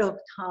period of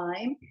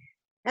time.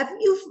 Have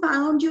you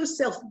found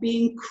yourself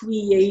being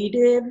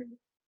creative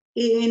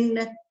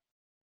in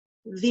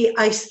the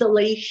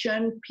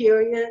isolation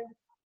period?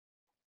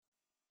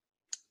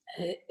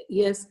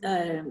 Yes,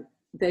 the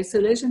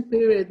isolation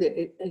period,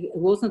 it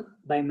wasn't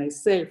by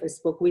myself. I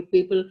spoke with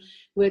people.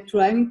 We're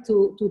trying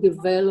to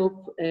develop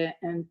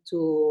and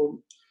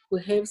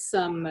we have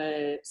some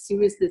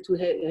series that we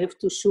have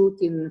to shoot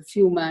in a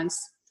few months.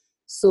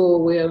 So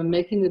we are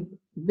making a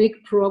big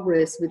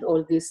progress with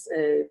all these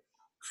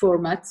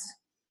formats.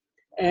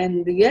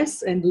 And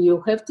yes, and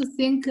you have to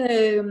think,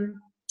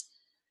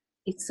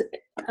 it's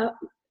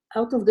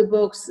out of the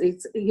box.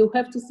 You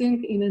have to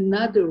think in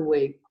another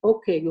way.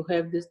 Okay, you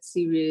have this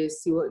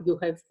series, you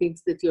have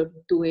things that you're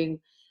doing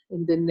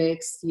in the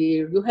next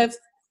year. You have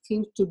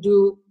things to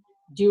do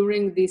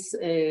during this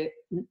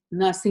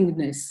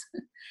nothingness.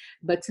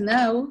 But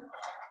now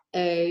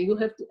you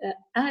have to,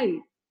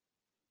 I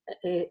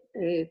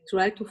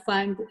try to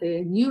find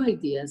new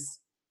ideas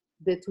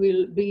that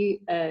will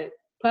be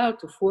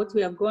part of what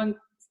we are going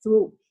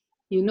through.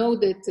 You know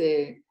that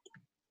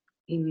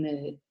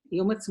in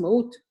Yom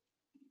Ha'atzmaut,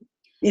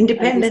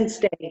 Independence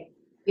Day.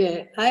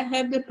 Yeah, I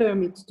have the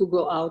permit to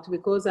go out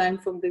because I'm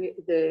from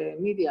the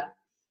media.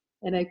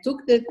 And I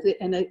took that,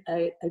 and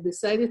I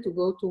decided to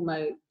go to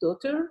my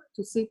daughter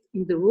to sit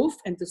in the roof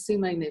and to see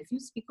my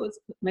nephews, because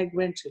my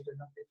grandchildren,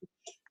 not nephews,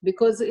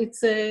 because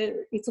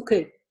it's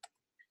okay.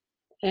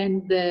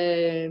 And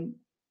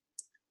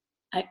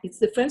it's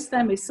the first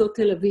time I saw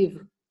Tel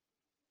Aviv,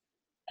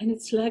 and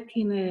it's like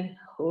in a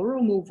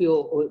horror movie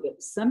or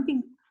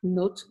something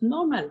not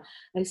normal.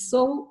 I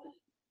saw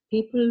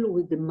people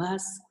with the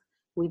mask,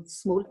 with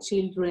small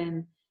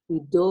children,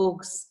 with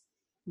dogs.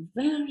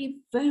 Very,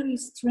 very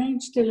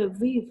strange Tel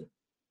Aviv.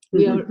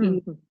 We are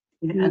in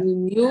a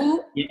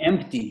new,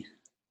 empty,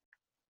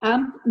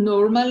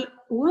 normal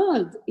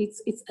world.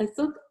 It's. I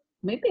thought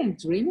maybe I'm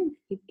dreaming.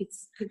 It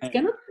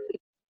cannot be.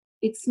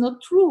 It's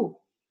not true.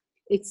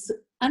 It's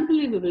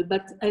unbelievable.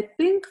 But I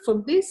think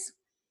from this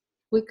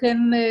we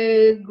can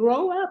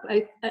grow up.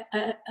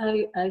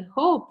 I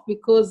hope,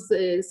 because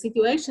the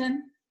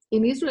situation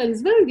in Israel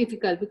is very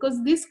difficult,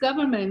 because this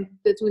government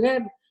that we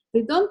have,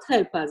 they don't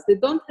help us. They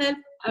don't help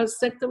our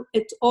sector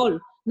at all.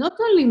 Not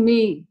only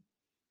me,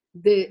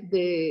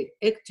 the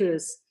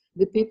actors,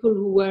 the people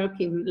who work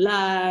in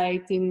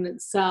light, in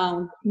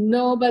sound.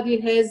 Nobody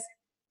has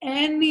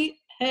any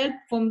help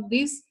from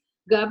this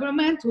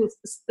government who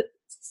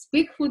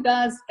speak with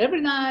us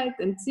every night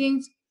and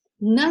things.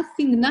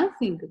 Nothing.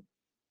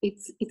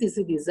 It is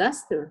a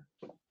disaster.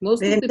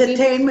 Most The of the people,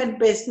 entertainment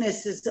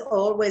business is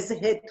always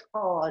hit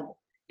hard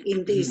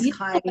in these Yeah,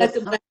 kind but-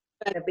 of but- times.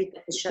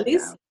 Everything is shut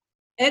these down.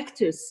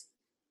 actors,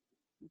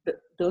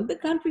 don't the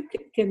country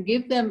can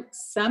give them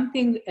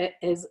something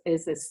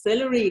as a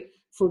salary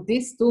for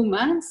these 2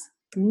 months?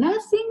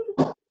 Nothing.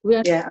 We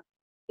are Yeah.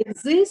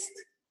 exist,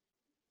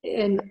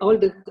 and all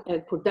the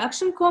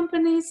production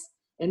companies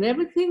and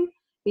everything.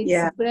 It's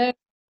Yeah. very,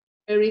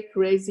 very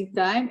crazy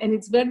time, and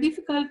it's very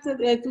difficult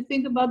to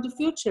think about the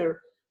future.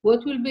 What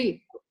will be?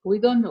 We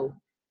don't know.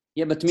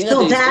 Yeah, but Mira, So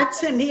there is-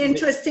 that's an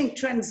interesting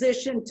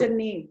transition to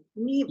Niv.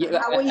 Niv, Yeah,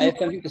 how are I you? have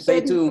something to say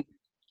to.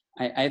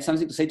 I have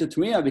something to say to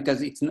Tamira because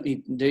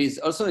there is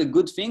also a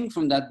good thing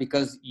from that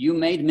because you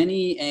made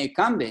many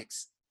comebacks.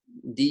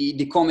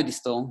 The comedy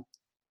store.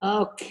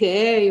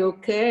 Okay,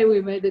 we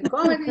made a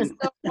comedy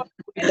stuff.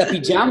 And the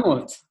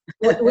pajamot.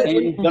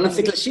 And Donna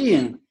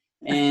Siklashir.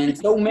 And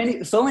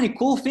so many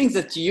cool things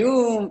that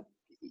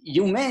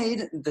you made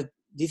that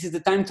this is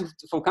the time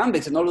for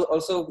comebacks. And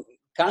also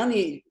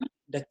Karni,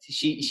 that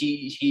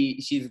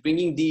she's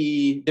bringing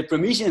the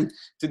permission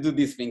to do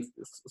these things.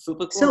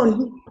 Super cool. So,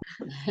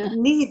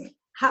 Niv,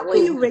 how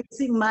are you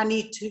raising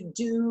money to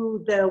do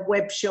the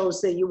web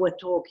shows that you were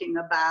talking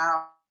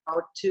about,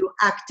 to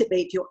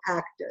activate your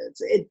actors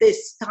at this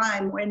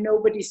time when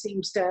nobody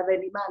seems to have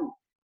any money?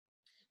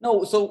 No,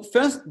 so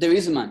first there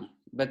is money,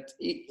 but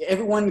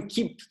everyone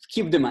keep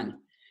the money.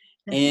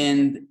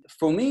 And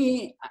for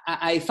me,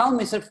 I found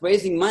myself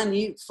raising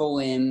money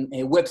for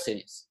a web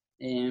series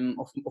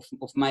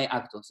of my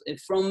actors.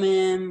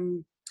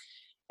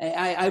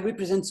 I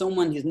represent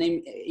someone, his name,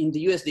 in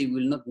the US they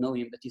will not know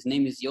him, but his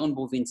name is Yaron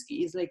Bovinski.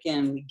 He's like a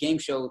game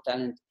show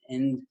talent.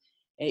 And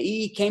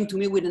he came to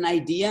me with an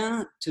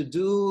idea to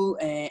do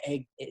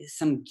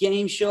some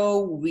game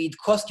show with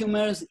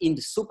costumers in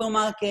the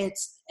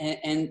supermarkets,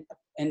 and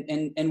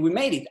we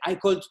made it. I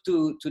called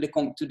to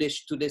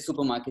the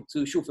supermarket, to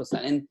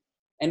Shufersal,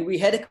 and we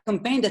had a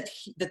campaign that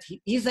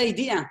his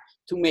idea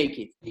to make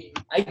it.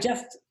 I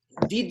just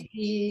did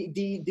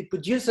the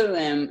producer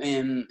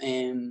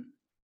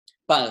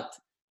part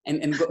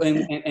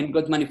and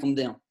got money from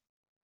there.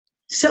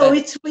 So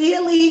it's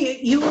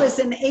really you as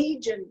an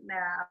agent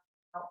now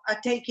are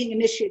taking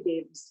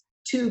initiatives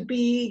to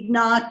be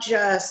not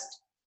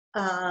just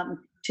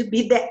to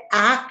be the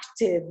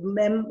active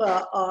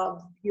member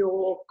of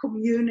your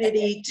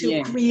community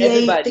to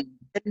create things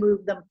and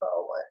move them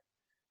forward.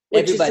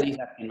 Everybody is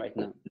acting right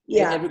now.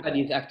 Yeah. Everybody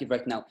is active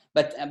right now.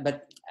 But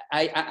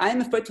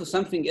I'm afraid for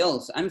something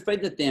else. I'm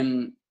afraid that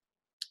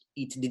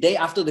it's the day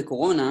after the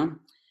corona.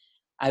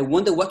 I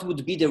wonder what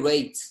would be the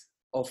rate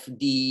of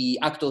the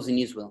actors in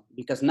Israel,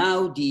 because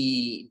now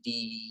the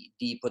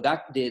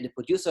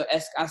producer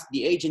asked us,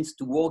 the agents,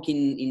 to work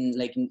in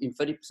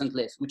 30%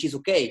 less, which is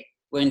okay.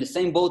 We're in the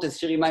same boat as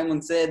Shiri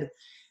Maimon said,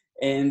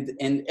 and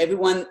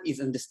everyone is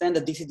understand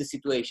that this is the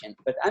situation.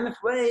 But I'm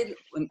afraid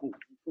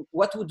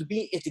what would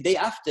be at the day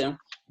after,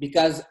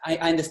 because I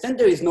understand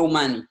there is no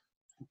money.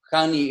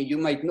 Karni, you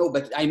might know,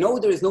 but I know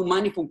there is no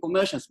money from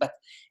commercials. But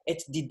at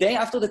the day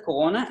after the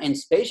corona, and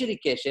especially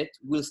Keshet,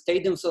 will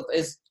state themselves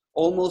as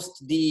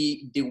almost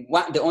the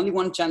only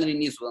one channel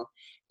in Israel,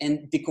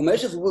 and the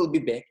commercials will be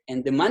back,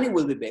 and the money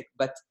will be back.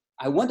 But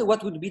I wonder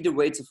what would be the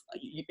rates of.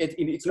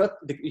 It's not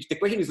the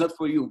question is not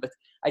for you, but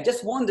I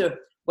just wonder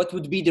what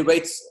would be the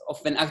rates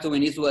of an actor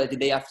in Israel the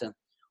day after,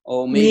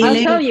 or maybe.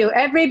 I'll tell you,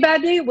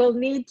 everybody will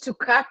need to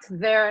cut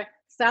their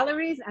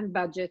salaries and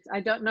budgets. I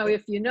don't know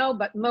if you know,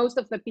 but most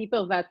of the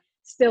people that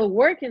still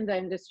work in the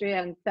industry,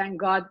 and thank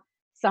God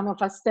some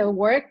of us still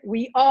work,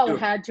 we all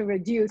had to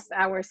reduce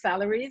our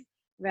salaries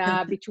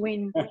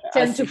between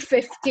 10 to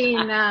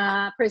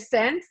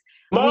 15%.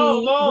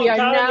 We are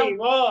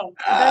now.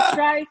 That's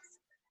right.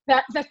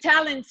 The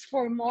talents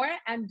for more,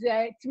 and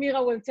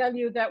Tamira will tell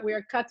you that we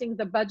are cutting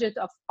the budget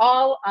of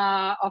all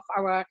of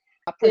our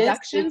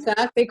productions,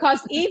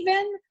 because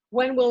even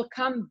when we'll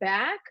come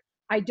back,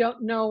 I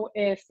don't know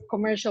if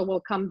commercial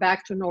will come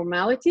back to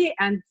normality,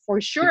 and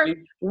for sure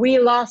we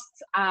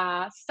lost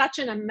such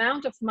an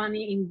amount of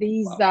money in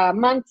these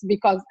months,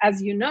 because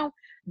as you know,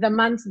 the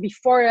months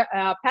before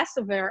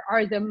Passover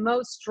are the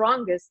most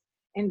strongest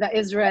in the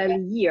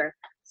Israeli year.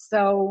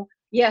 So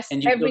yes,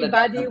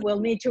 everybody will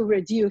need to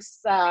reduce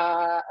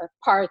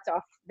part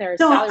of their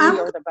salary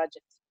or the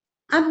budget.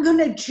 I'm going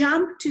to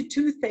jump to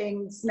two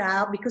things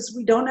now because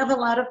we don't have a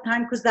lot of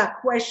time, because there are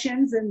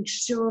questions, and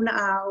soon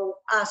I'll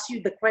ask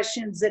you the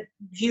questions that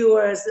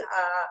viewers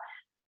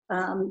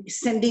are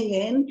sending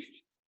in.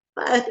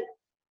 But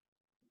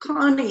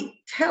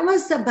Connie, tell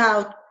us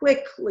about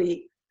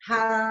quickly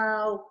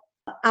how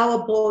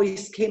Our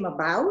Boys came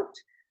about.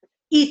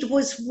 It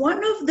was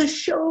one of the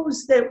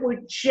shows that were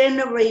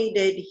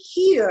generated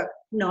here,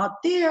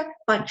 not there,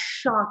 but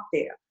shot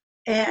there.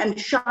 And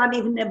shot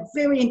in a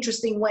very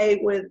interesting way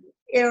with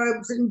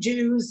Arabs and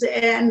Jews.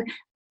 And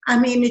I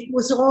mean, it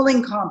was all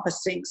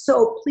encompassing.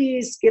 So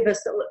please give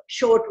us a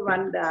short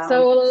rundown.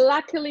 So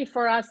luckily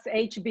for us,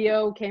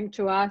 HBO came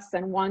to us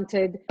and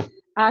wanted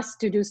us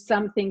to do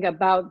something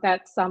about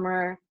that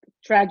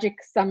tragic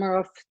summer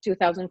of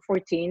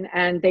 2014,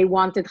 and they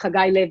wanted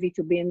Chagai Levi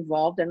to be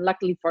involved. And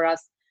luckily for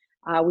us,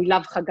 we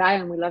love Chagai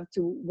and we love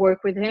to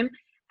work with him.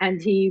 And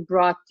he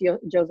brought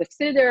Joseph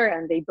Sider,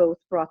 and they both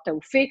brought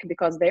Taufik,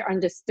 because they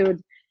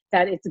understood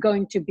that it's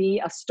going to be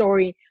a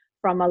story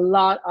from a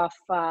lot of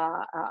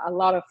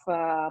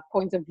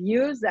points of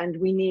views, and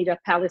we need a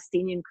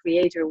Palestinian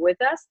creator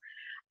with us.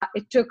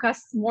 It took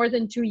us more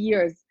than 2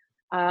 years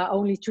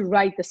only to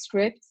write the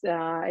script.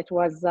 It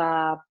was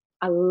a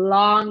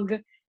long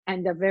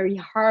and a very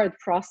hard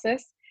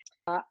process.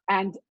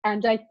 And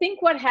I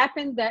think what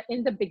happened that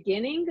in the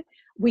beginning,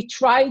 we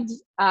tried,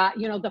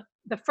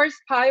 the first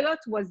pilot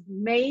was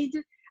made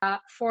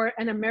for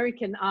an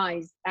American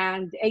eyes,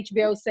 and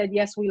HBO said,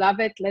 yes, we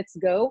love it, let's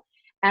go.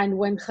 And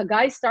when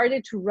Chagai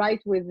started to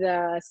write with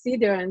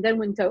Sider and then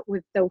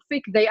with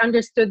Taufik, they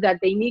understood that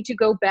they need to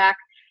go back.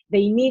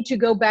 They need to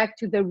go back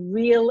to the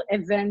real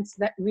events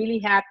that really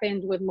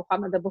happened with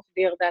Muhammad Abu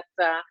Khdir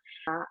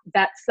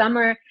that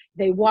summer.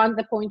 They want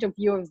the point of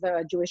view of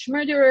the Jewish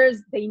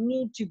murderers. They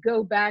need to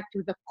go back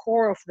to the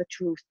core of the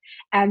truth.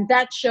 And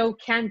that show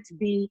can't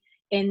be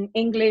in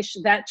English.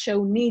 That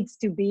show needs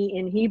to be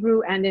in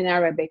Hebrew and in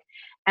Arabic.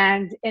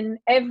 And in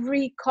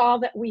every call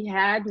that we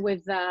had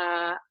with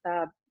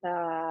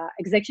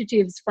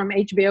executives from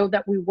HBO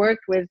that we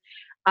worked with,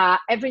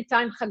 every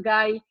time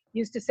Chagai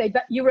used to say,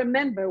 but you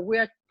remember,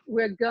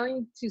 we're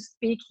going to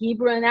speak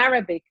Hebrew and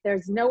Arabic.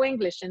 There's no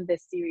English in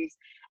this series.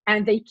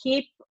 And they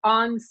keep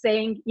on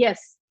saying,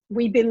 yes,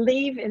 we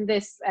believe in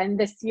this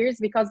series,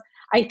 because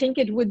I think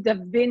it would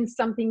have been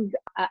something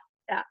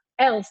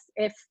else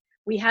if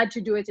we had to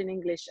do it in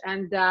English.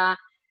 And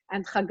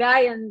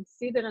Chagai and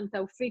Sider and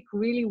Taufik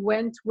really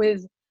went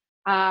with,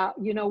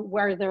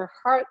 where their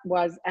heart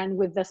was and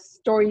with the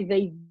story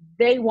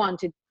they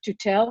wanted to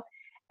tell.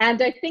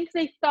 And I think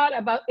they thought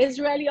about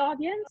Israeli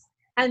audience,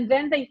 and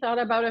then they thought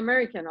about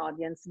American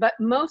audience. But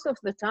most of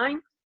the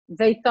time,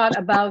 they thought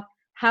about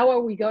how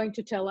are we going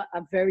to tell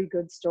a very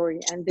good story.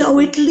 And so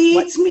it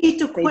leads me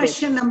to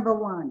question number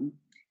one,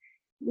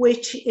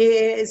 which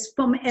is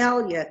from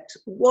Elliot.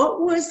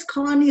 What was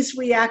Connie's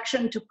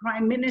reaction to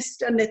Prime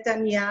Minister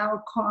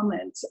Netanyahu's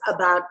comments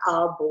about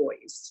our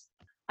boys?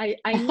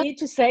 I need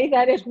to say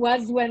that it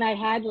was when I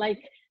had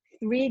like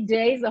 3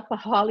 days of a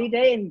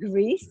holiday in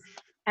Greece.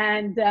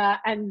 And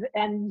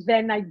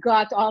then I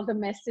got all the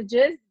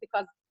messages,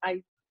 because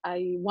I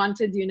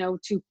wanted,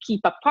 to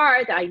keep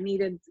apart. I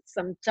needed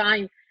some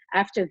time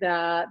after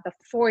the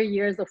 4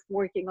 years of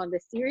working on the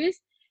series.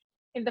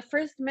 In the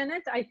first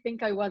minute, I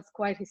think I was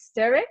quite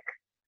hysteric.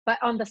 But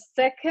on the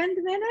second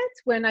minute,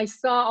 when I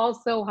saw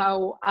also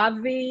how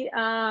Avi,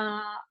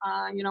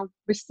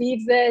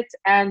 receives it,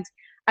 and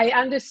I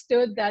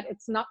understood that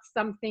it's not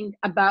something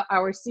about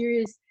our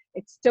series.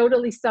 It's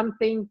totally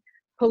something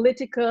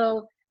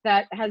political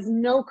that has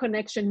no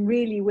connection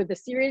really with the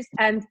series.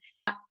 And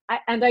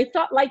I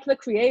thought, like the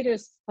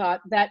creators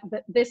thought, that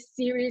this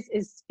series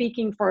is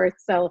speaking for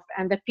itself,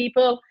 and the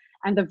people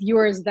and the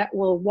viewers that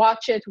will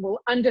watch it will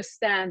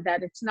understand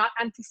that it's not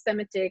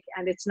anti-Semitic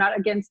and it's not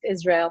against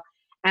Israel.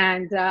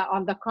 And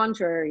on the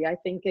contrary, I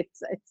think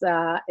it's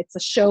a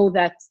show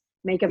that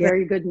make a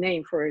very good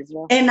name for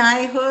Israel. And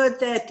I heard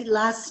that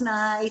last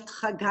night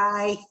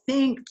Chagai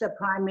thanked the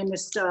Prime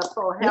Minister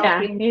for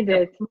helping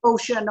the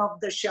promotion of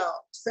the show.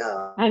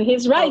 So, and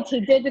he's right, he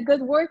did a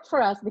good work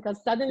for us, because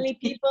suddenly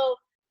people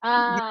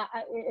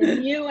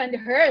knew and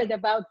heard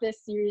about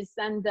this series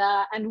and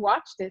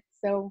watched it.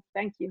 So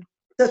thank you.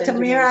 So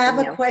Tamir, I have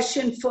a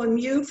question from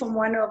you, from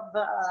one of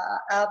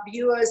our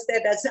viewers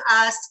that is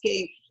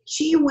asking.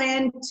 She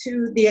went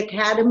to the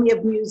Academy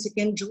of Music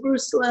in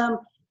Jerusalem,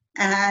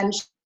 and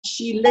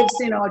she lives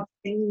in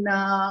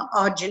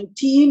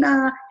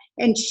Argentina,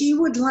 and she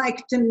would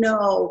like to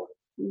know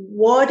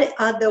what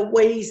are the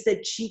ways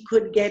that she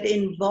could get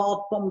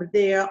involved from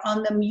there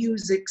on the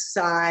music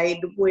side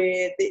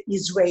with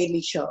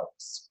Israeli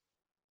shows.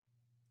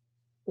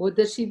 What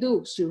does she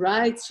do? She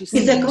writes, she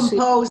sings. She's a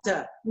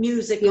composer,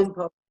 music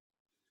composer.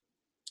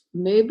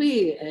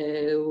 Maybe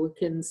we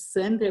can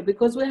send her,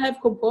 because we have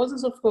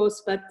composers, of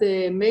course, but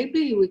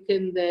maybe we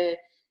can,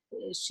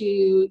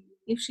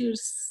 if she'll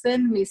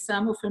send me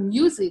some of her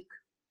music,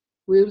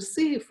 we'll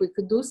see if we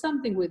could do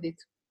something with it.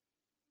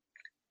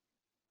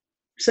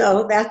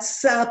 So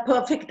that's a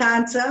perfect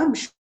answer. I'm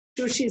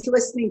sure she's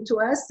listening to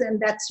us,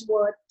 and that's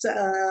what,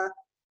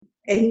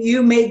 and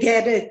you may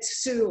get it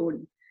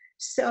soon.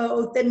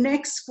 So the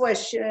next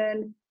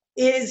question,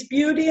 is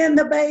Beauty and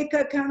the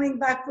Baker coming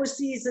back for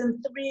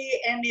season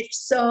 3? And if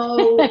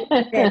so,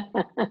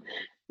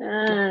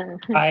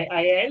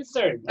 I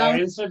answered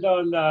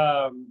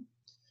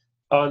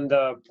on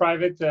the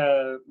private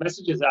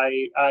messages.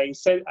 I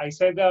said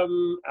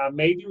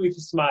maybe with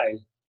a smile.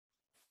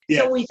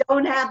 Yes. So we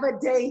don't have a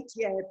date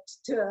yet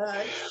to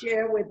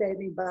share with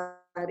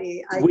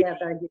anybody. We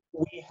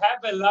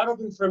have a lot of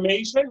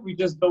information. We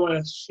just don't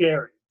want to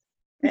share it.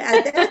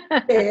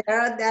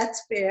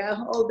 That's fair.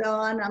 Hold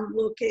on, I'm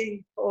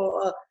looking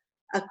for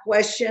a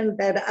question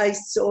that I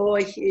saw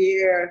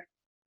here.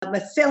 I'm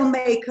a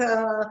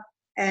filmmaker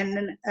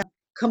and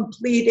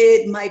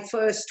completed my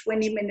first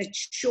 20-minute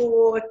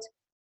short.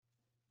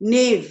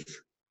 Niv,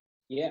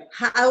 Yeah.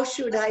 how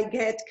should I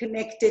get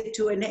connected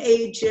to an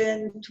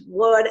agent?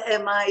 What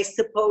am I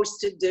supposed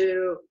to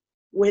do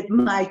with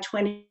my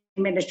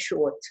 20-minute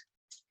short?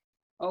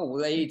 Oh,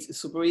 well, it's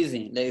super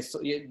easy.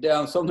 There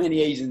are so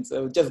many agents.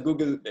 So just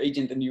Google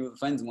agent and you will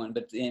find one.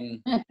 But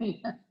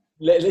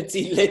let's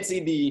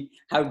see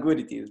how good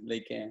it is.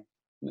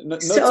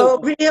 Not so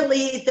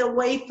really, the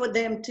way for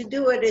them to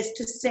do it is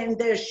to send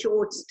their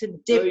shorts to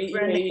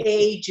different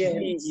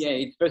agents. Yeah,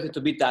 it's better to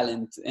be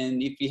talent.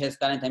 And if he has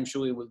talent, I'm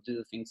sure he will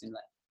do things in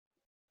life.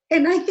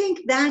 And I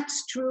think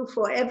that's true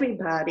for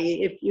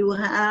everybody. If you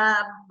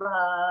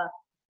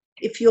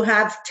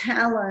have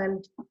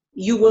talent,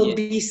 you will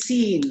be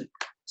seen.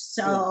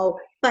 So,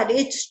 but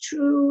it's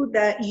true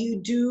that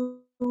you do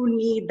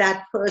need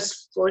that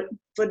first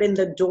foot in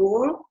the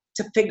door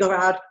to figure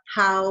out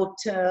how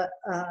to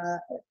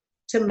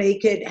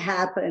make it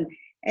happen.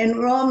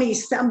 And Romy,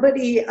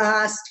 somebody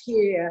asked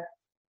here,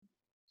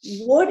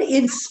 what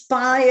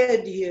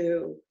inspired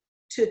you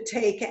to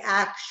take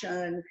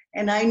action?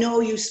 And I know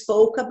you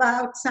spoke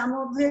about some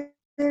of it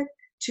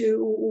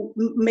to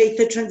make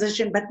the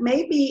transition, but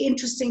maybe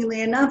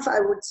interestingly enough, I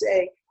would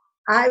say,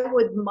 I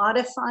would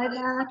modify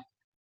that.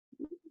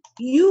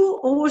 You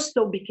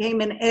also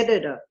became an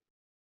editor.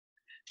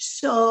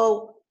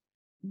 So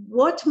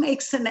what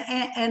makes an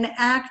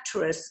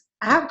actress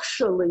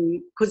actually,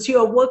 because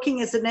you're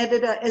working as an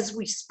editor as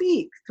we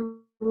speak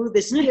through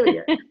this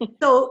period.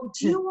 So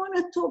do you want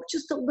to talk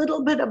just a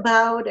little bit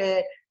about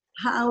it,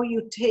 how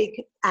you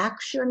take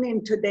action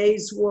in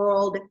today's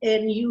world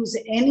and use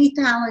any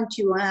talent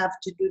you have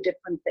to do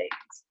different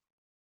things?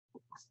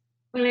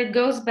 Well, it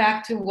goes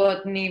back to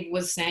what Niv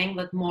was saying,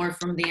 but more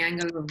from the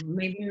angle of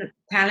maybe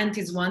talent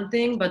is one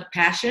thing, but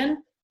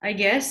passion, I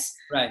guess.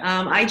 Right.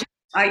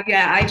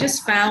 I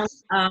just found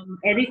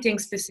editing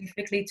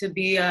specifically to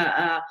be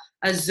a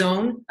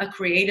zone, a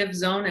creative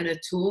zone, and a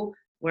tool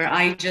where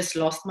I just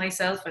lost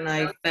myself, and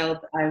I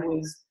felt I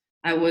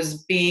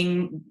was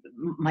being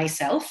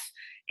myself,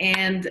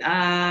 and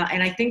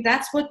I think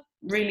that's what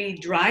really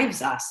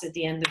drives us at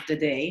the end of the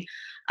day.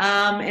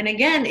 And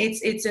again,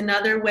 it's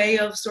another way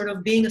of sort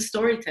of being a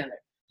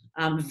storyteller,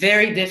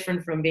 very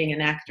different from being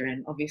an actor,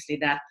 and obviously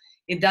that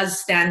it does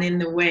stand in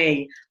the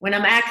way. When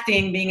I'm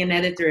acting, being an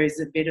editor is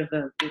a bit of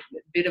a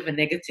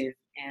negative,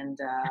 and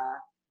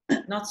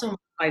not so much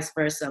vice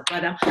versa.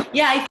 But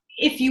yeah,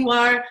 if you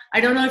are, I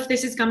don't know if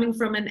this is coming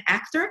from an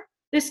actor,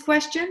 this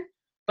question,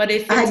 but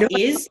if it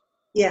is,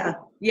 yeah,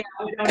 I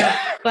don't know.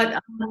 But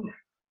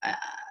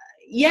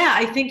yeah,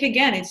 I think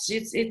again,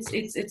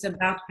 it's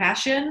about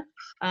passion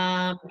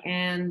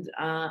and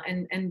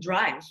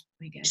drive,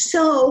 I guess.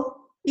 So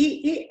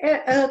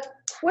a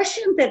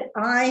question that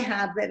I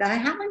have that I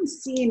haven't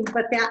seen,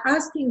 but they're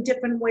asking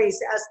different ways,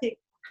 asking,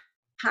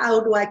 how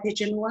do I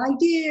pitch a new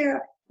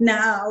idea?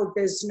 Now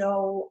there's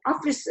no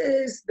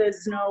offices,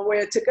 there's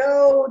nowhere to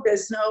go,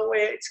 there's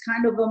nowhere, it's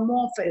kind of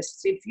amorphous.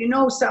 If you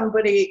know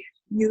somebody,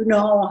 you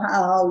know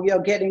how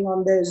you're getting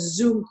on the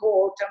Zoom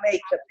call to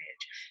make the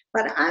pitch.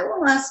 But I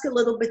will ask a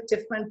little bit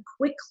different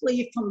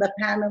quickly from the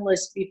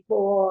panelists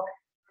before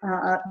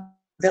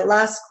the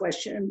last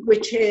question,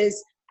 which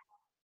is,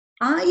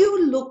 are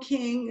you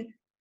looking,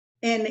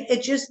 and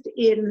it just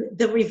in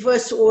the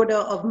reverse order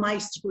of my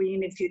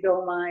screen, if you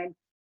don't mind,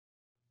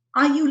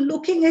 are you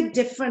looking at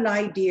different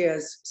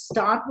ideas?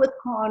 Start with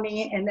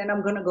Connie, and then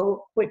I'm going to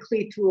go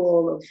quickly through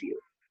all of you.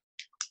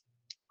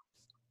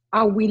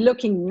 Are we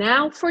looking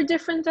now for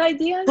different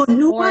ideas? For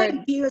new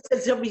ideas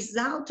as a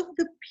result of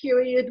the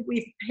period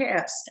we've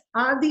passed.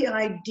 Are the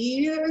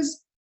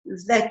ideas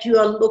that you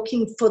are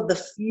looking for the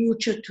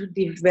future to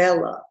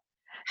develop?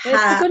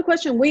 That's a good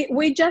question.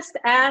 We just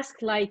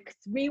asked like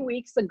 3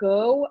 weeks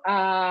ago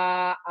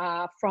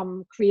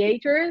from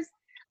creators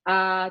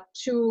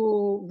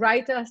to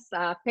write us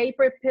a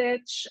paper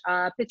pitch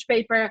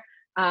paper,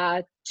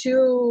 2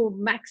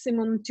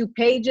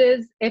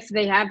 pages, if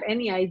they have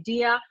any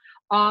idea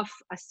of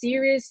a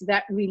series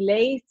that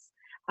relates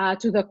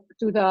to the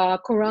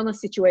corona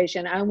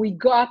situation, and we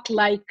got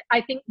like, I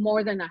think,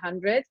 more than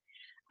 100,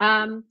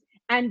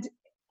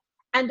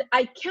 and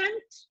I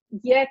can't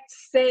yet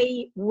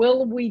say,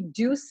 will we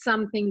do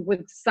something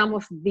with some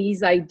of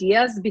these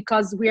ideas,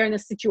 because we're in a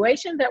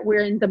situation that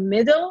we're in the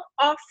middle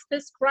of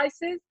this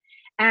crisis,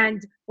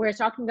 and we're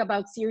talking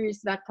about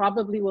series that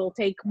probably will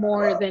take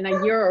more than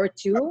a year or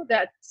two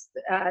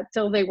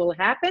till they will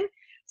happen.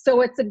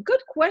 So it's a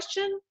good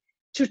question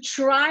to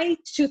try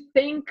to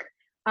think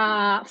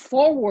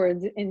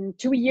forward in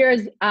 2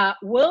 years.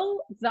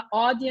 Will the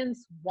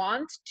audience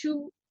want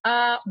to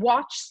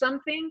watch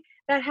something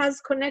that has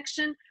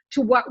connection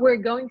to what we're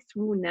going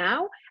through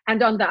now?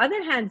 And on the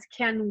other hand,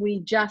 can we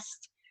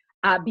just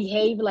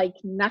behave like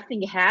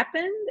nothing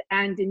happened,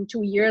 and in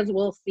 2 years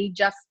we'll see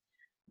just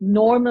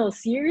normal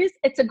series?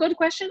 It's a good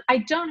question. I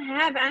don't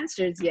have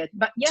answers yet,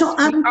 but yes,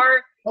 we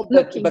are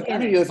looking. But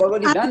Annie, you've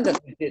already done that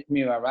with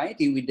Mira, right?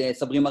 With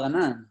Sabri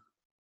Maranan.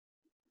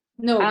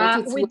 No, but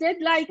it's we did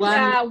like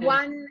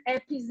one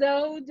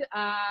episode,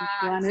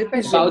 one About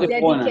especially the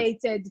corona.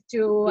 dedicated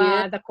to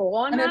Yeah. the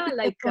corona.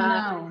 Like,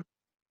 now.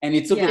 And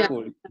it's super Yeah.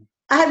 cool.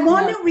 I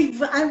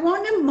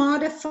want to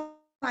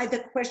modify the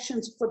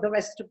questions for the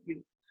rest of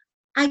you.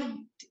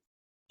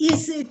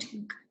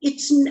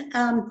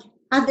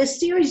 Are the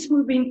series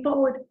moving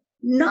forward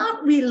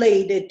not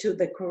related to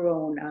the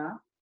corona?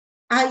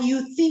 Are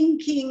you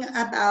thinking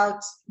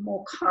about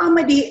more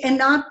comedy? And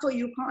not for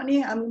you,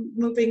 Connie, I'm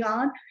moving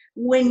on.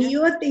 When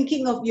you're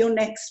thinking of your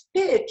next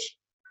pitch,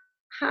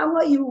 how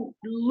are you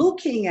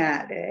looking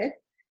at it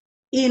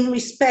in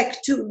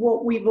respect to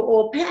what we've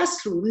all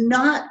passed through,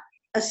 not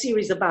a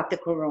series about the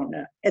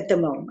corona at the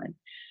moment?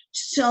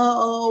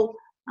 So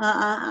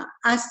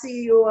I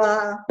see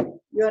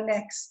you're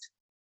next.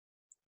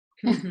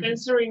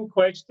 Answering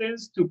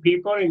questions to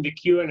people in the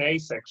Q&A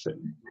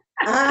section.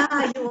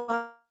 You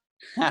are.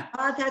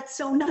 That's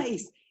so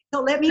nice.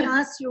 So let me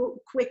ask you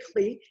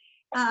quickly,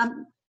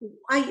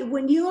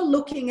 when you're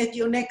looking at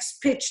your next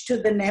pitch to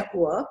the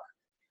network,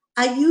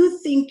 are you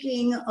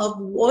thinking of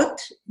what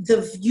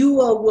the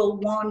viewer will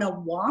want to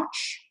watch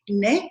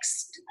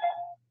next?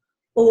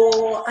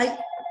 Or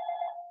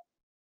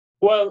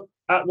Well,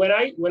 when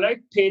I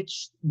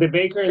pitched The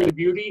Baker and the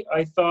Beauty,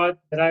 I thought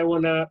that I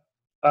wanna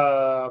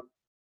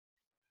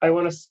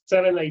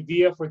sell an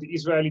idea for the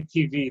Israeli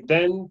TV.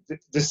 Then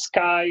the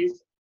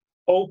skies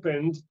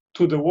opened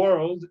to the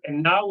world,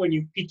 and now when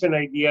you pitch an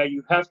idea,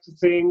 you have to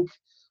think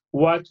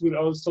what will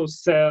also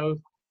sell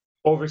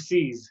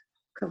overseas.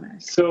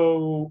 correct.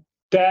 So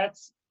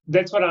that's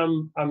what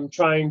I'm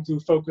trying to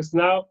focus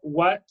now.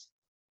 What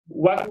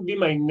would be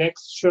my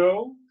next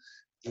show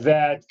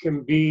that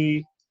can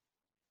be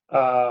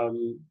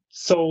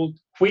sold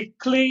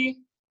quickly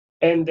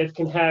and that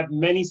can have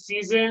many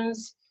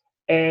seasons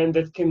and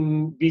that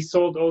can be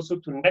sold also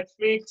to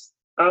Netflix,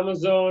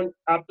 Amazon,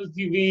 Apple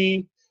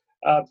TV.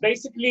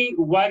 Basically,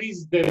 what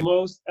is the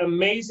most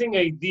amazing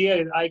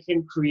idea that I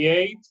can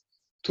create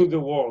to the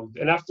world?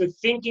 And after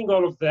thinking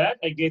all of that,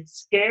 I get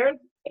scared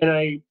and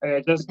I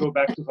just go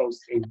back to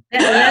hosting.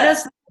 Let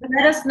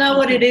us know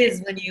what it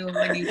is when you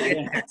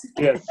get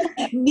there. Yes,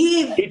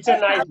 Niv, it's a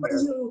nightmare.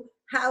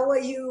 how are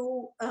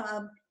you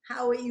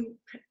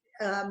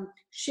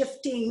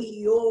shifting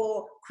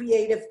your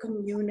creative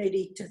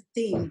community to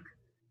think?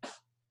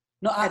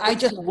 No, I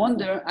just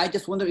wonder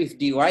if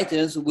the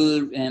writers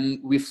will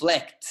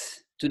reflect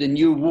to the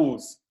new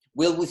rules.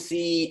 Will we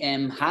see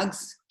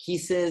hugs,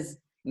 kisses,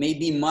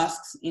 maybe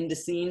masks in the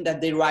scene that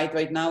they write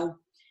right now?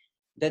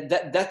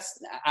 That's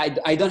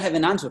I don't have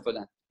an answer for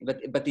that.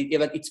 But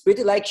it's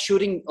pretty like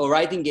shooting or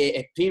writing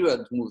a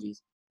period movie.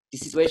 The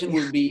situation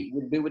will be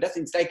with us.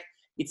 It's like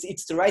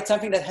it's to write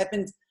something that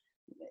happened.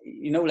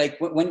 You know, like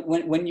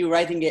when you're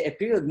writing a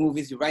period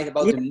movies, you write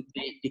about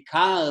the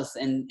cars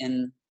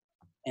and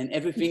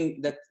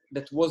everything that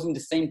wasn't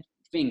the same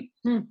thing.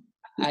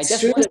 I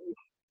just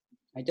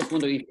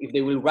wonder if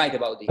they will write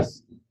about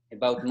this,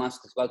 about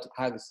masks, about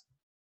hugs.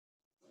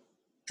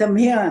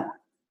 Tamir.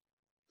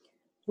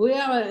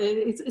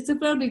 It's a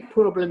very big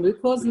problem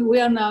because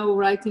we are now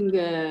writing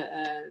the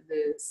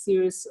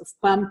series of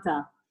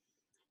PAMTA,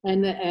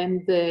 and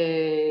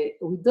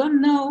we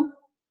don't know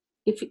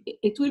if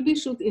it will be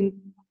shot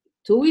in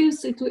 2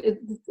 years.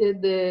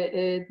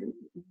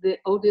 The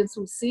audience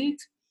will see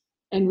it,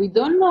 and we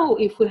don't know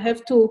if we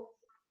have to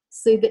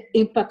see the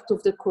impact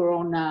of the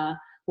corona.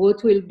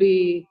 What will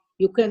be?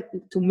 You can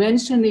to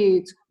mention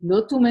it,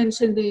 not to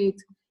mention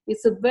it.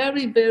 It's a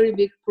very, very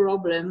big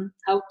problem.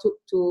 How to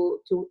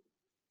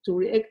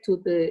react to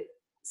the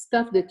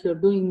stuff that you're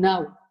doing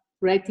now,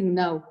 writing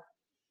now,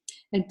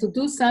 and to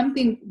do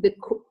something the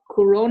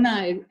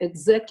corona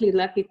exactly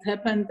like it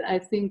happened. I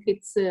think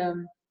it's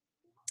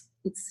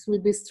will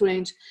be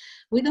strange.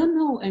 We don't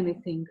know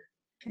anything,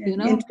 you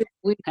know.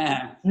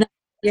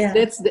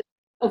 That's the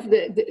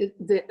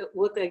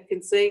what I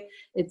can say.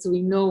 It's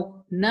we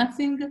know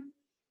nothing,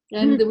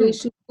 and we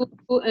should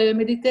do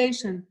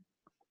meditation.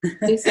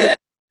 This is,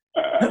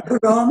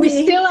 we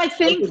still, I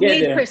think,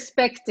 need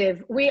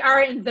perspective. We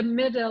are in the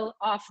middle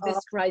of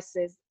this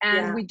crisis,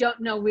 and we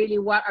don't know really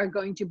what are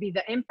going to be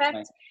the impact.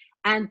 Right.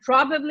 And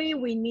probably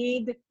we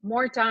need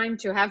more time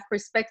to have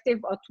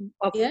perspective of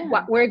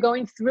what we're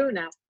going through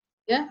now.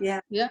 Yeah.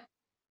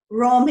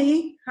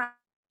 Romy,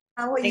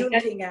 how are you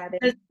looking at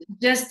it?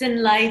 Just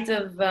in light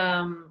of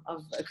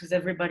because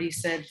everybody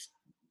said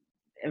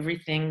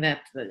everything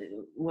that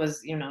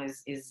was,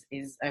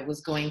 is I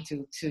was going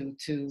to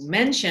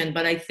mention,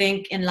 but I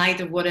think in light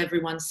of what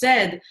everyone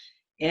said,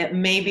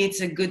 maybe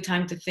it's a good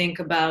time to think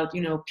about,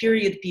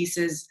 period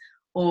pieces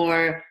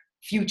or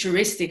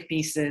futuristic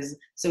pieces.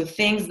 So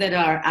things that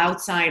are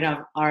outside of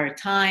our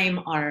time,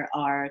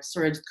 are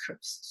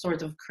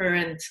sort of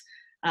current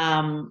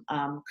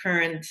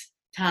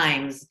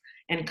times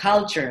and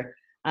culture,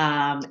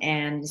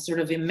 and sort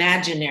of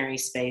imaginary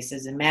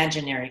spaces,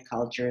 imaginary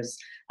cultures,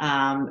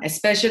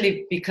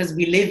 especially because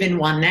we live in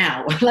one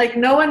now. Like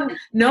no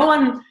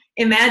one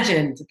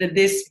imagined that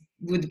this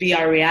would be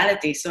our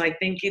reality. So I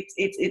think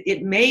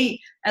it may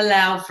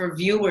allow for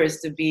viewers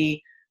to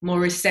be more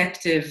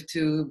receptive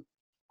to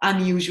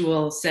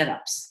unusual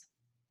setups.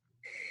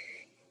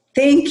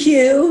 Thank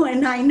you.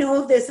 And I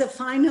know there's a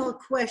final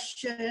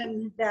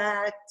question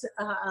that,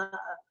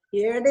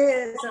 here it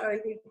is.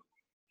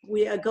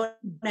 We are going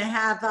to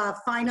have a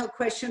final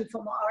question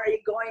from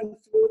Ari going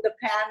through the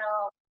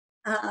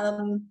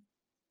panel.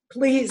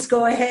 Please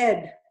go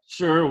ahead.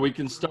 Sure, we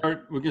can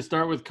start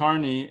with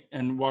Carney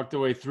and walk the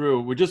way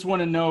through. We just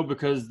want to know,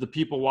 because the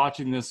people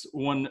watching this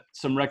want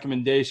some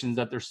recommendations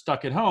that they're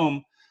stuck at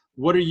home.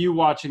 What are you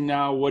watching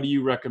now? What do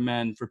you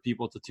recommend for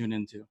people to tune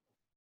into?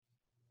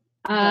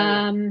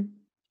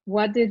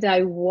 What did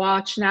I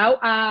watch now?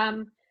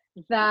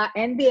 The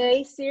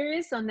NBA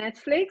series on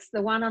Netflix,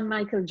 the one on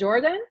Michael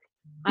Jordan.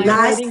 I'm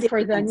waiting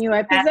for the new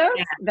episode,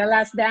 The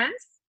Last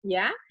Dance.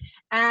 Yeah,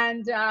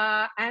 and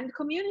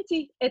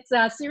Community. It's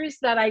a series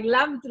that I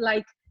loved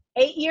like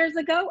 8 years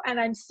ago, and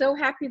I'm so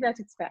happy that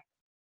it's back.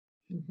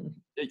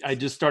 I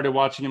just started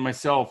watching it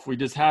myself. We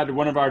just had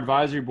one of our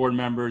advisory board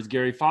members,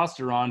 Gary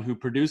Foster, on, who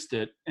produced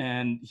it,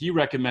 and he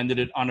recommended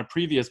it on a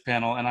previous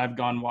panel, and I've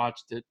gone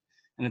watched it,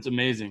 and it's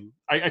amazing.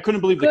 I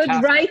couldn't believe the Good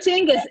cast.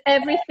 writing is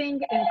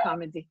everything in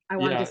comedy. I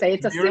want to say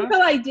it's a Tamira?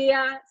 simple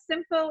idea,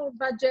 simple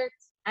budget,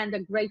 and a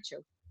great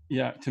show.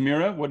 Yeah,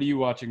 Tamira, what are you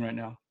watching right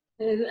now?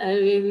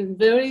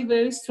 Very,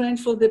 very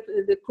strange for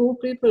the poor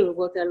people,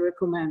 what I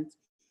recommend.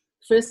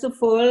 First of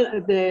all,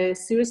 the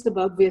series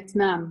about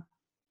Vietnam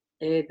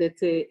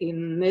that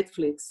in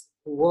Netflix.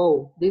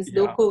 Whoa, this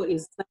doco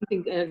is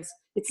something else.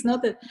 It's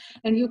not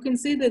and you can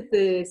see that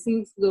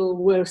things go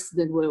worse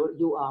than where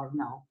you are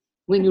now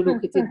when you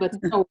look at it. But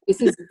no,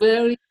 this is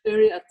very,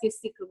 very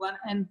artistic one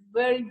and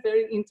very,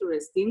 very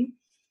interesting.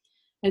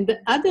 And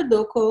the other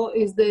doco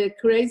is the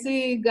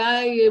crazy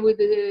guy with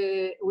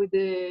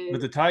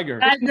the tiger.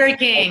 Tiger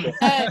King.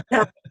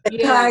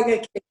 Tiger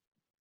King.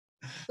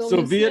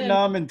 So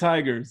Vietnam and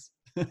tigers.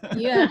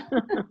 Yeah.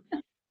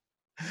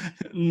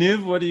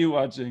 Niv, what are you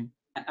watching?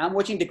 I'm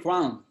watching The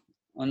Crown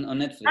on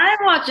Netflix.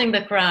 I'm watching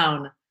The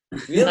Crown.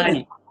 Really?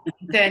 Like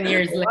 10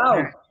 years Wow.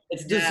 later.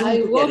 Let's do Zoom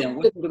together. We're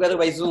working together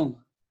by Zoom.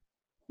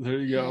 There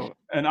you go.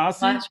 And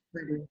Asi?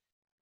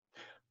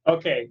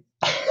 Okay.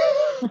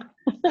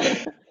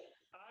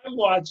 I'm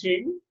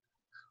watching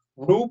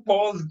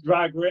RuPaul's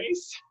Drag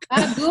Race.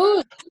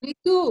 Good. Me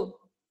too.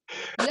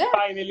 Yeah.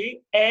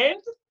 Finally.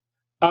 And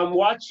I'm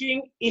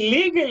watching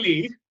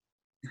illegally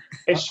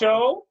a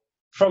show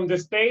from the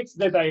States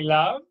that I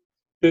love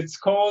that's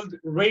called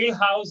Real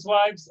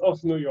Housewives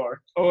of New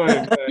York. Oh,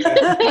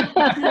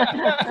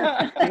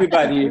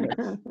 everybody.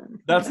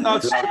 That's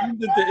not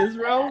streamed into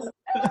Israel?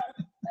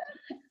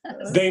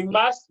 They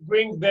must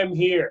bring them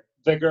here,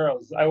 the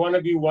girls. I want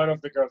to be one of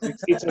the girls.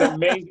 It's an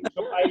amazing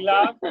show. I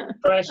love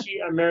trashy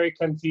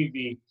American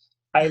TV.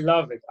 I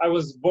love it. I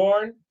was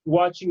born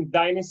watching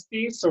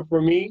Dynasty, so for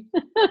me,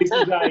 this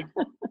is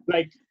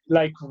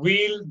like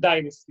real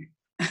Dynasty.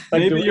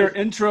 Like maybe your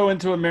intro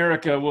into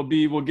America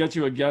will get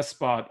you a guest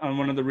spot on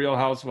one of the Real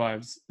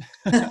Housewives.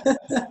 and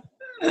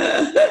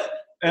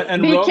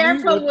Be Romy,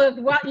 careful with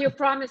what you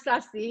promised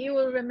us. He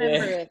will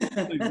remember it.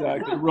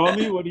 Exactly.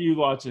 Romy, what are you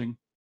watching?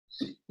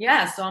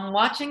 Yeah, so I'm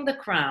watching The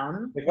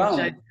Crown. The Crown.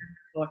 Which I did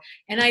before.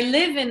 And I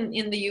live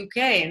in the UK,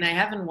 and I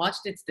haven't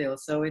watched it still,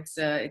 so it's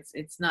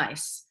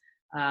nice.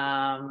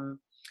 And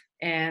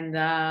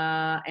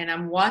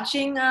I'm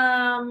watching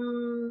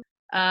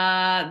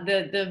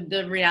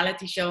the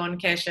reality show on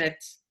Keshet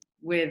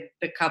with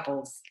the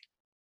couples.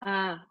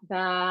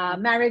 The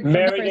Married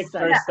at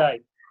First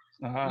Sight.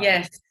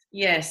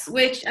 Yes.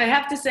 Which I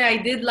have to say, I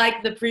did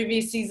like the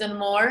previous season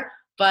more,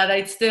 but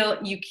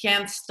you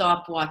can't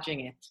stop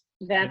watching it.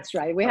 That's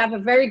right. We have a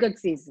very good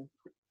season.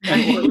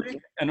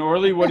 And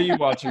Orly, what are you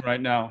watching right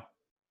now?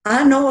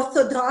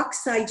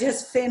 Unorthodox, I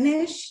just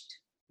finished.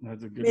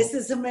 That's a good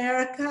Mrs.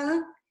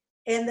 America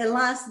and The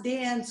Last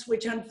Dance,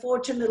 which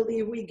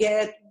unfortunately we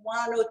get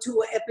 1 or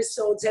 2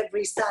 episodes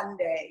every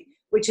Sunday,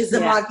 which is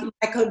about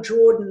Michael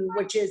Jordan,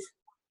 which is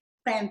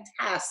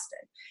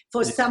fantastic.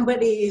 For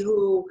somebody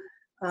who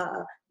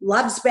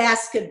loves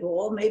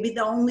basketball, maybe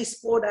the only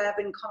sport I have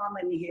in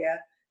common here,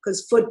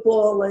 because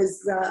football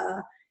is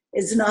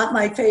not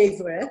my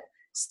favorite.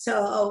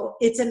 So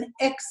it's an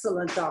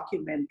excellent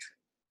documentary.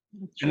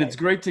 And it's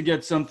great to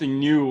get something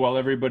new while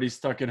everybody's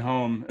stuck at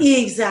home.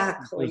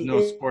 Exactly. There's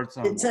no sports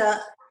on. It's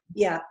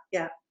yeah.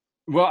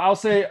 Well, I'll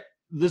say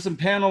this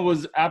panel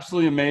was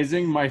absolutely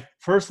amazing.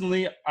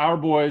 Our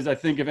boys, I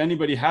think if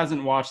anybody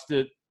hasn't watched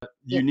it,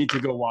 you need to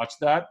go watch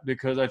that,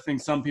 because I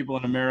think some people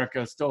in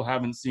America still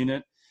haven't seen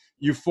it.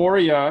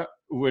 Euphoria,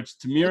 which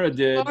Tamira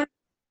did.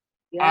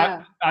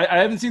 Yeah. I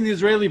haven't seen the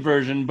Israeli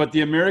version, but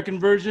the American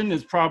version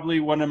is probably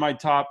one of my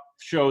top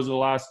shows of the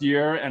last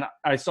year. And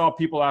I saw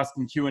people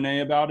asking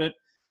Q&A about it.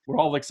 We're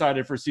all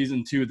excited for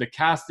season 2. The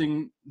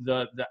casting,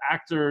 the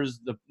actors,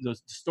 the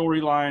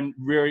storyline,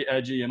 very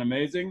edgy and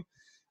amazing.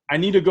 I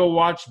need to go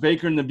watch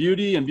Baker and the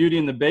Beauty and Beauty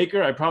and the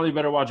Baker. I probably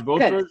better watch both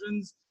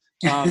versions.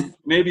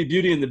 Maybe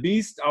Beauty and the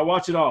Beast. I'll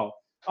watch it all.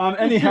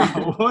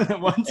 Anyhow,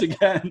 once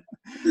again,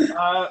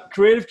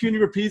 Creative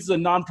Community for Peace is a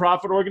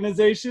nonprofit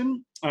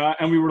organization,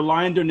 and we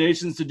rely on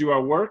donations to do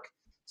our work.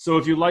 So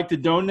if you'd like to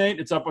donate,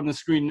 it's up on the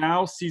screen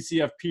now,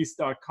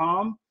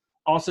 ccfpeace.com.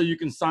 Also, you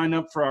can sign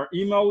up for our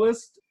email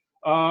list.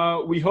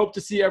 We hope to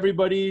see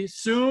everybody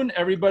soon.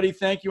 Everybody,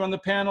 thank you on the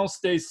panel.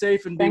 Stay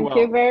safe and be well.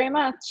 Thank you very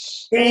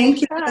much.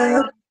 Thank you.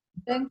 Bye.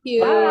 Thank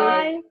you.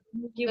 Bye.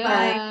 Thank you. Bye.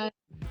 Bye.